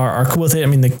that are cool with it, I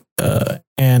mean,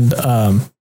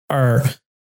 are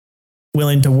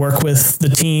willing to work with the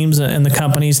teams and the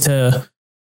companies to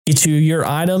get you your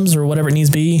items or whatever it needs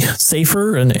to be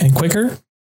safer and quicker.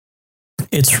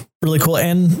 It's really cool.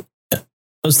 And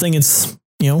those things, it's,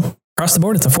 across the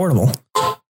board, it's affordable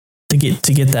to get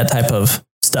that type of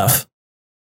stuff.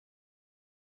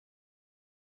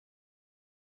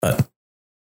 But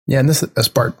yeah, and that's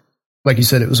part, like you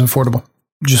said, it was affordable.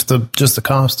 Just the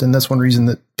cost, and that's one reason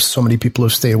that so many people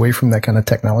have stayed away from that kind of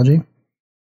technology.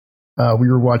 We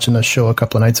were watching a show a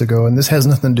couple of nights ago, and this has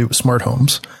nothing to do with smart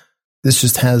homes. This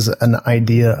just has an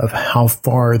idea of how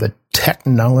far the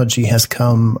technology has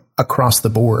come across the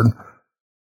board.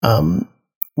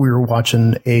 We were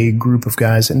watching a group of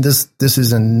guys, and this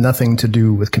is nothing to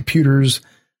do with computers,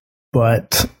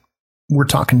 but we're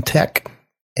talking tech,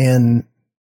 and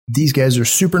these guys are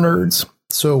super nerds.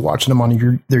 So watching them on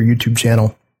their YouTube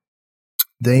channel,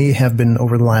 they have been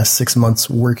over the last 6 months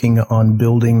working on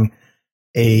building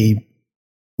a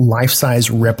life-size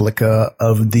replica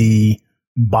of the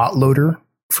bot loader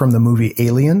from the movie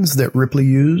Aliens that Ripley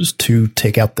used to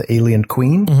take out the alien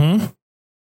queen. Mm-hmm.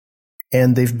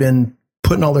 And they've been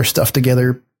putting all their stuff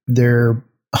together, their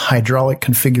hydraulic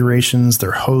configurations,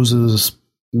 their hoses,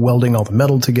 welding all the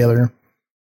metal together.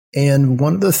 And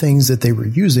one of the things that they were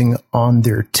using on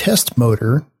their test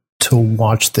motor to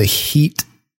watch the heat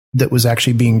that was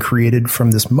actually being created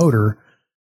from this motor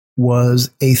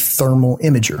was a thermal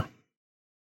imager.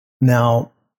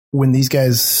 Now, when these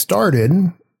guys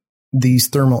started these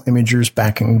thermal imagers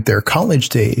back in their college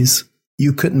days,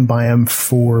 you couldn't buy them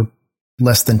for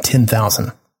less than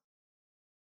 $10,000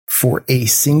 for a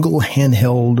single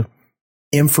handheld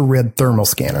infrared thermal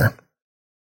scanner.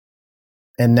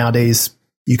 And nowadays,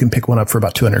 you can pick one up for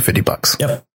about $250.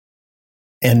 Yep.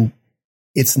 And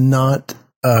it's not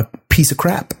a piece of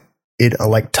crap. It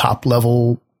like top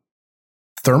level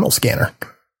thermal scanner.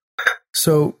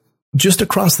 So just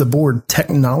across the board,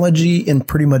 technology in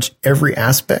pretty much every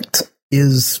aspect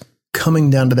is coming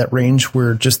down to that range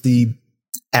where just the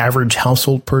average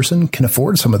household person can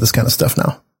afford some of this kind of stuff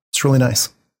now. It's really nice.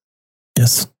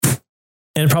 Yes. And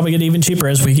it'll probably get even cheaper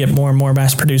as we get more and more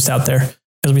mass produced out there.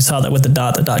 Because we saw that with the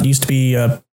Dot. The Dot used to be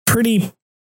it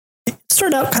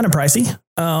started out kind of pricey.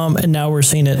 And now we're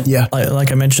seeing it,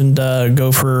 like I mentioned,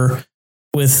 go for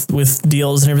with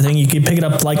deals and everything. You can pick it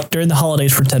up like during the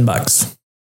holidays for $10.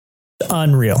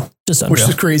 Unreal. Just unreal. Which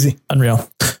is crazy. Unreal.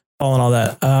 All in all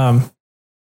that.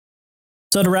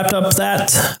 So to wrap up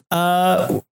that,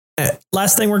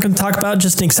 last thing we're going to talk about,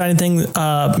 just an exciting thing.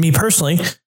 Me personally,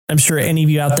 I'm sure any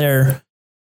of you out there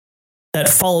that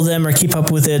follow them or keep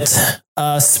up with it,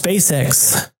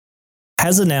 SpaceX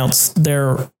has announced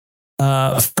their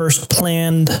first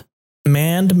planned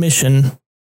manned mission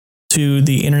to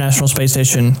the International Space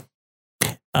Station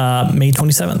May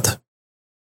 27th.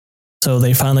 So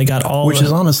they finally got all... Which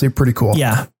is honestly pretty cool.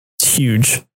 Yeah, it's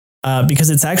huge. Because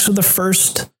it's actually the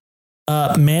first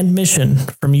manned mission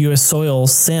from U.S. soil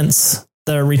since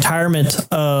the retirement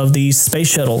of the space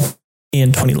shuttle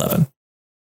in 2011.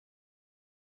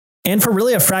 And for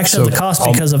really a fraction of the cost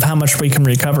because of how much we can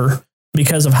recover,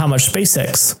 because of how much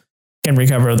SpaceX can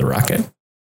recover of the rocket.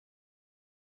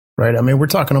 Right. I mean, we're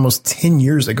talking almost 10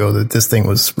 years ago that this thing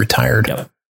was retired.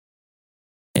 Yep.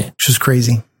 Which is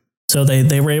crazy. So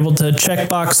they were able to check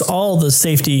box all the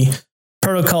safety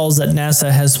protocols that NASA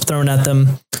has thrown at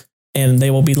them. And they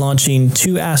will be launching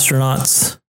 2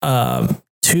 astronauts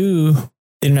to the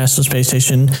International Space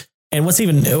Station. And what's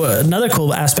even another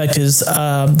cool aspect is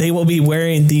they will be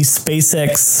wearing the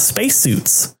SpaceX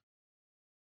spacesuits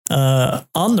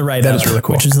on the ride that up, is really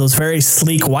cool. Which is those very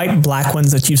sleek white and black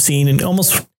ones that you've seen, and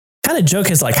almost kind of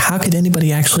joke is like, how could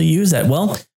anybody actually use that?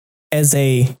 Well, as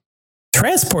a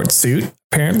transport suit,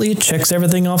 apparently it checks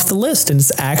everything off the list, and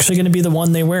it's actually going to be the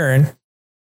one they wear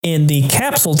in the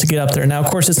capsule to get up there. Now, of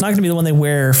course, it's not going to be the one they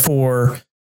wear for,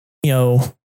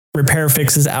 repair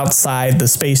fixes outside the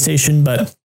space station,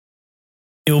 but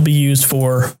it will be used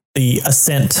for the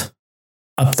ascent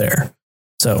up there.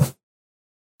 So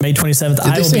May 27th.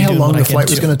 Did they say how long the flight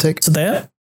was going to take? So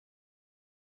that?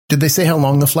 Did they say how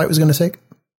long the flight was going to take?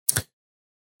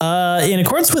 In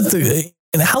accordance with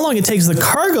how long it takes the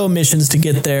cargo missions to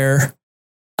get there,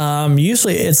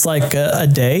 usually it's like a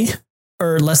day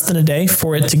or less than a day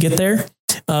for it to get there.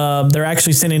 They're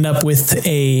actually sending up with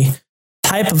a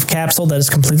type of capsule that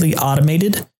is completely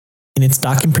automated in its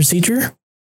docking procedure.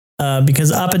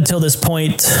 Because up until this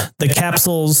point, the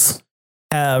capsules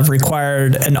have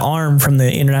required an arm from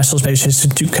the International Space Station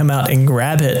to come out and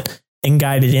grab it and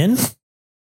guide it in.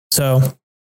 So,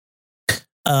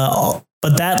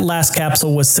 but that last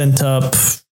capsule was sent up,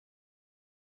 I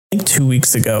think 2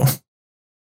 weeks ago.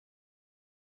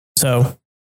 So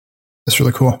that's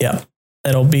really cool. Yeah.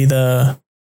 that'll be the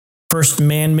first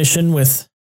manned mission with,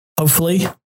 hopefully.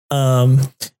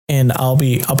 And I'll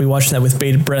be watching that with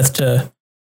bated breath to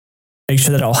make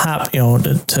sure that it'll happen,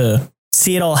 to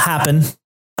see it all happen.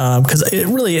 Because it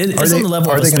really is on the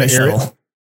level of the space shuttle.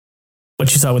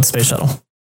 What you saw with the space shuttle.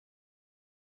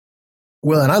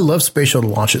 Well, and I love space shuttle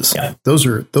launches. Yeah. Those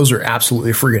are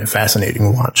absolutely friggin' fascinating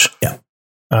to watch. Yeah.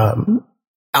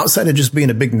 Outside of just being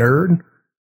a big nerd,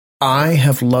 I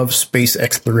have loved space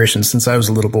exploration since I was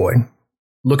a little boy.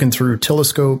 Looking through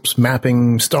telescopes,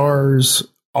 mapping stars,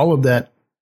 all of that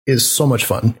is so much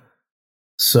fun.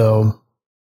 So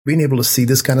being able to see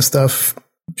this kind of stuff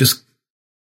just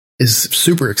is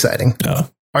super exciting. Yeah.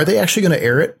 Are they actually going to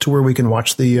air it to where we can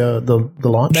watch the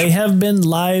launch? They have been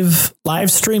live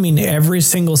streaming every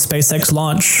single SpaceX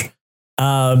launch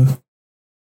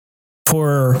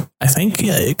for, I think,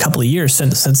 a couple of years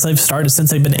since they've started, since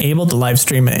they've been able to live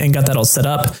stream it and got that all set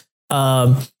up.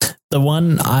 The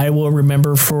one I will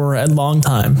remember for a long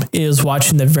time is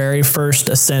watching the very first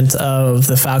ascent of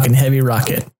the Falcon Heavy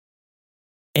rocket.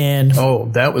 And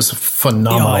that was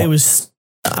phenomenal. It was.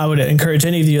 I would encourage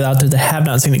any of you out there that have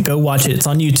not seen it, go watch it. It's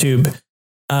on YouTube.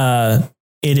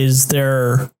 It is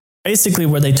basically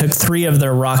where they took 3 of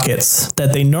their rockets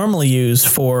that they normally use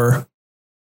for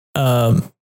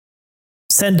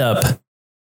send up,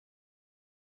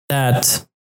 that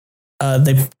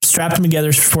they strapped them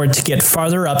together for it to get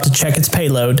farther up to check its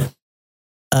payload,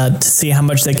 to see how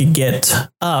much they could get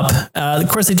up. Of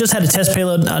course, they just had a test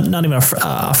payload, not even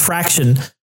a fraction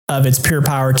of its pure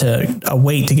power to a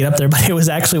weight to get up there, but it was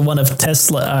actually one of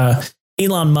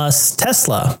Elon Musk's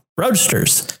Tesla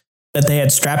Roadsters that they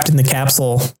had strapped in the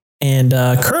capsule, and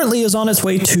currently is on its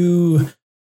way to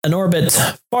an orbit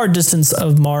far distance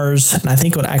of Mars, and I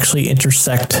think it would actually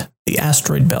intersect the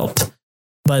asteroid belt.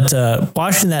 But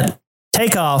watching that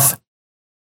takeoff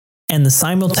and the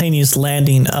simultaneous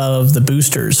landing of the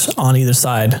boosters on either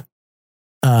side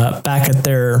back at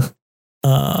their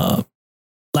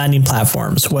landing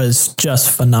platforms was just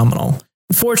phenomenal.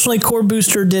 Unfortunately, Core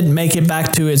Booster didn't make it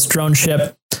back to its drone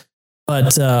ship,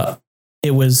 but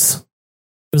it was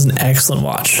an excellent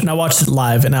watch. And I watched it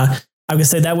live, and I'm gonna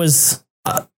say that was.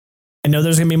 I know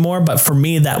there's gonna be more, but for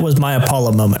me, that was my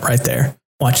Apollo moment right there.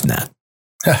 Watching that.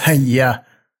 Yeah.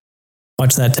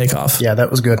 Watching that take off. Yeah,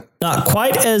 that was good. Not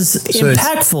quite as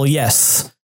impactful,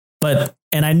 yes,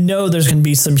 and I know there's going to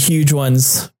be some huge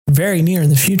ones very near in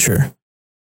the future.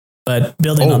 But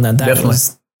building on that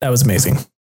was amazing.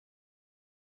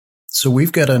 So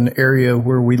we've got an area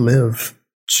where we live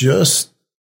just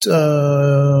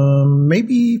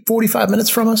maybe 45 minutes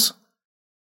from us.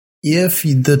 If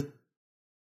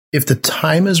the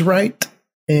time is right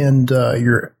and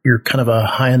you're kind of a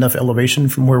high enough elevation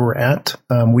from where we're at,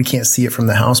 we can't see it from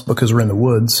the house because we're in the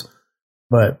woods.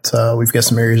 But we've got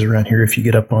some areas around here if you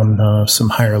get up on some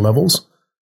higher levels.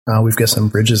 We've got some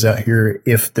bridges out here.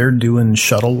 If they're doing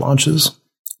shuttle launches,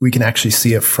 we can actually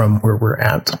see it from where we're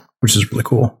at, which is really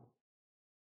cool.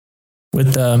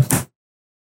 With the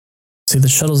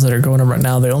shuttles that are going up right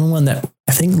now, the only one that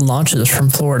I think launches from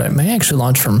Florida, it may actually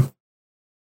launch from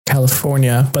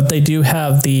California, but they do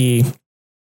have the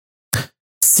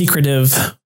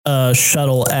secretive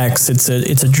Shuttle X. It's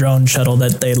a drone shuttle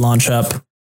that they launch up.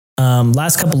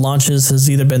 Last couple launches has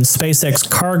either been SpaceX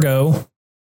Cargo.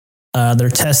 They're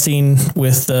testing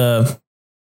with the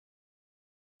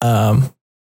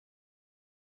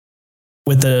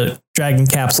Dragon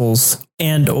capsules,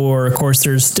 and or of course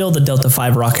there's still the Delta V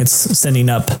rockets sending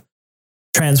up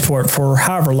transport for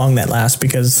however long that lasts,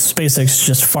 because SpaceX is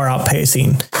just far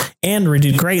outpacing and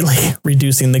greatly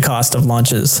reducing the cost of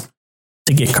launches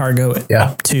to get cargo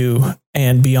up to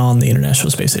and beyond the International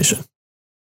Space Station.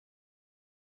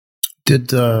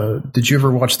 Did you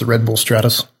ever watch the Red Bull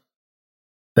Stratus?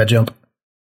 That jump?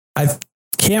 I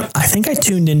think I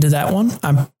tuned into that one.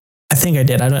 I think I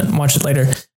did. I didn't watch it later.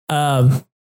 That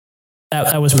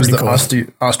was pretty cool.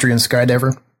 Austrian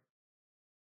skydiver?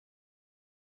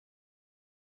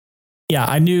 Yeah,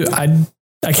 I knew. I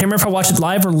can't remember if I watched it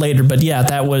live or later, but yeah,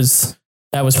 that was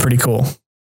pretty cool.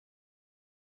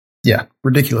 Yeah,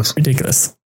 ridiculous.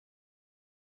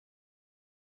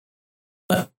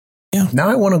 But yeah, now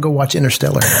I want to go watch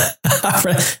Interstellar.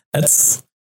 That's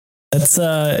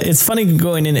it's funny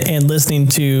going in and listening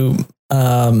to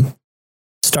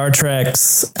Star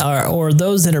Trek's or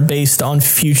those that are based on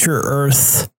future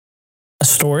Earth a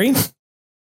story,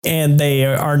 and they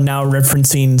are now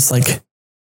referencing like,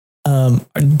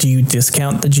 do you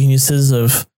discount the geniuses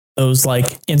of those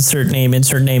like insert name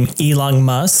Elon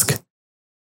Musk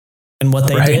and what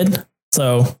they did?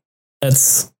 So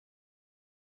that's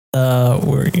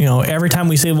Every time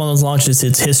we see one of those launches,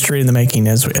 it's history in the making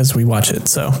as we watch it.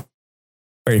 So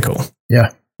very cool.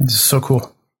 Yeah, it's so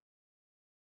cool.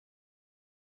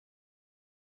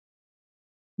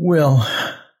 Well,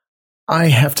 I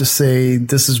have to say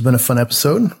this has been a fun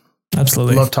episode.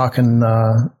 Absolutely. Love talking.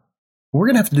 We're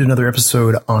going to have to do another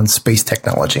episode on space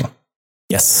technology.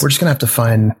 Yes. We're just going to have to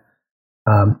find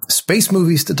space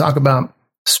movies to talk about,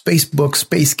 space books,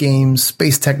 space games,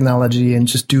 space technology, and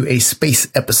just do a space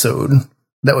episode.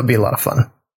 That would be a lot of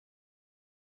fun.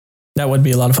 That would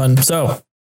be a lot of fun. So,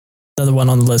 another one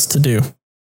on the list to do.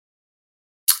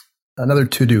 Another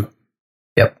to do.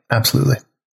 Yep, absolutely.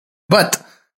 But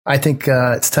I think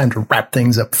it's time to wrap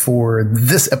things up for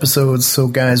this episode. So,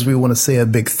 guys, we want to say a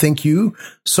big thank you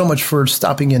so much for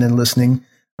stopping in and listening.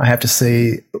 I have to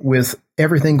say, with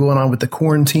everything going on with the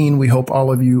quarantine, we hope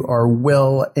all of you are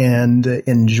well and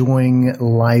enjoying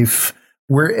life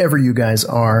wherever you guys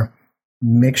are.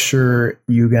 Make sure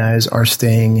you guys are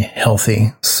staying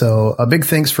healthy. So a big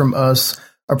thanks from us.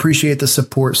 Appreciate the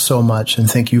support so much. And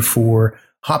thank you for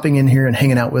hopping in here and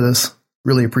hanging out with us.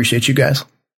 Really appreciate you guys.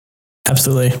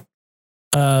 Absolutely.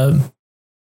 Every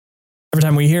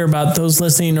time we hear about those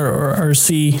listening or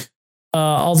see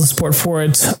all the support for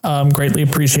it, greatly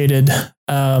appreciated.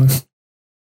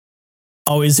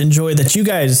 Always enjoy that you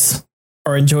guys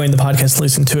are enjoying the podcast,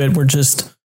 listen to it. We're just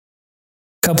a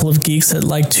couple of geeks that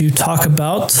like to talk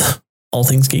about all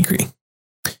things geekery.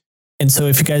 And so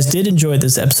if you guys did enjoy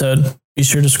this episode, be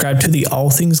sure to subscribe to the All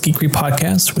Things Geekery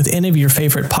podcast with any of your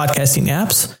favorite podcasting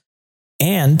apps.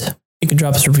 And you can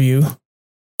drop us a review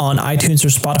on iTunes or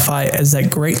Spotify, as that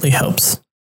greatly helps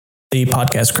the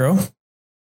podcast grow.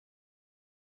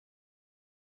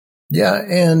 Yeah,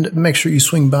 and make sure you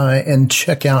swing by and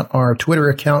check out our Twitter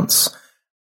accounts.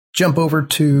 Jump over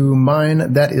to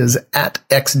mine. That is at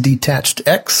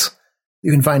xdetachedx.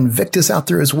 You can find Victus out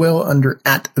there as well under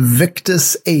at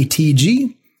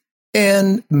VictusATG.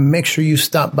 And make sure you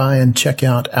stop by and check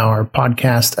out our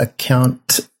podcast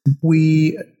account.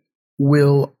 We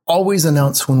will always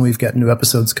announce when we've got new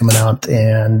episodes coming out,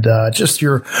 and just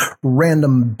your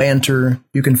random banter.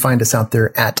 You can find us out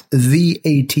there at the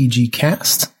ATG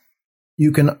Cast.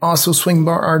 You can also swing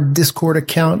by our Discord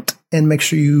account and make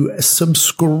sure you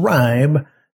subscribe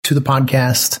to the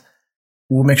podcast.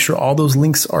 We'll make sure all those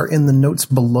links are in the notes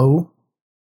below.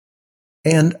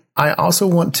 And I also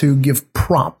want to give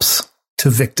props to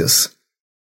Victus,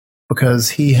 because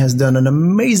he has done an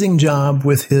amazing job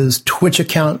with his Twitch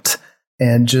account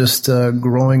and just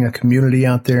growing a community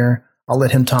out there. I'll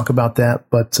let him talk about that,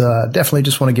 but definitely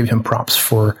just want to give him props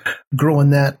for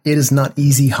growing that. It is not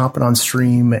easy hopping on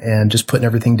stream and just putting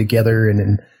everything together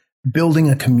and building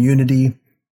a community.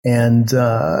 And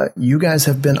you guys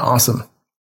have been awesome.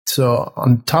 So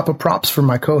on top of props for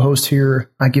my co-host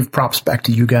here, I give props back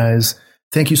to you guys.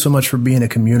 Thank you so much for being a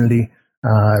community.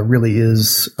 It really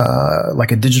is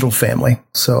like a digital family.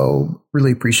 So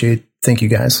really appreciate it. Thank you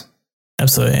guys.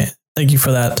 Absolutely. Thank you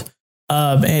for that.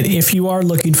 And if you are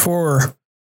looking for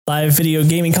live video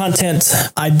gaming content,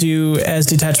 I do, as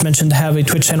Detached mentioned, have a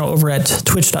Twitch channel over at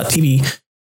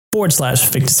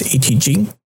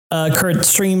twitch.tv/VictusATG. Current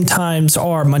stream times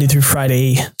are Monday through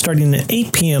Friday, starting at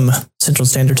 8 p.m. Central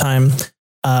Standard Time.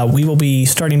 We will be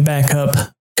starting back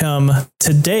up come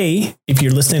today, if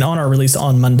you're listening on our release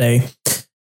on Monday,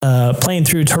 playing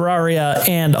through Terraria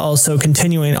and also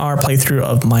continuing our playthrough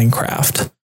of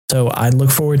Minecraft. So I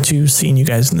look forward to seeing you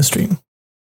guys in the stream.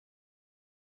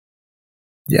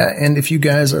 Yeah, and if you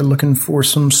guys are looking for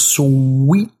some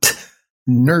sweet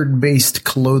nerd-based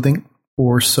clothing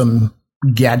or some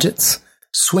gadgets,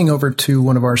 swing over to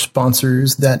one of our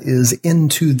sponsors, that is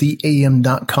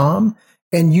intotheam.com,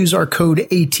 and use our code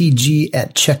ATG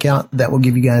at checkout. That will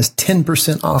give you guys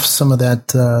 10% off some of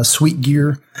that sweet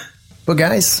gear. But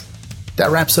guys,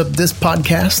 that wraps up this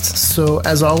podcast. So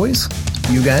as always,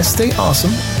 you guys stay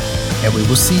awesome, and we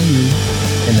will see you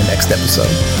in the next episode.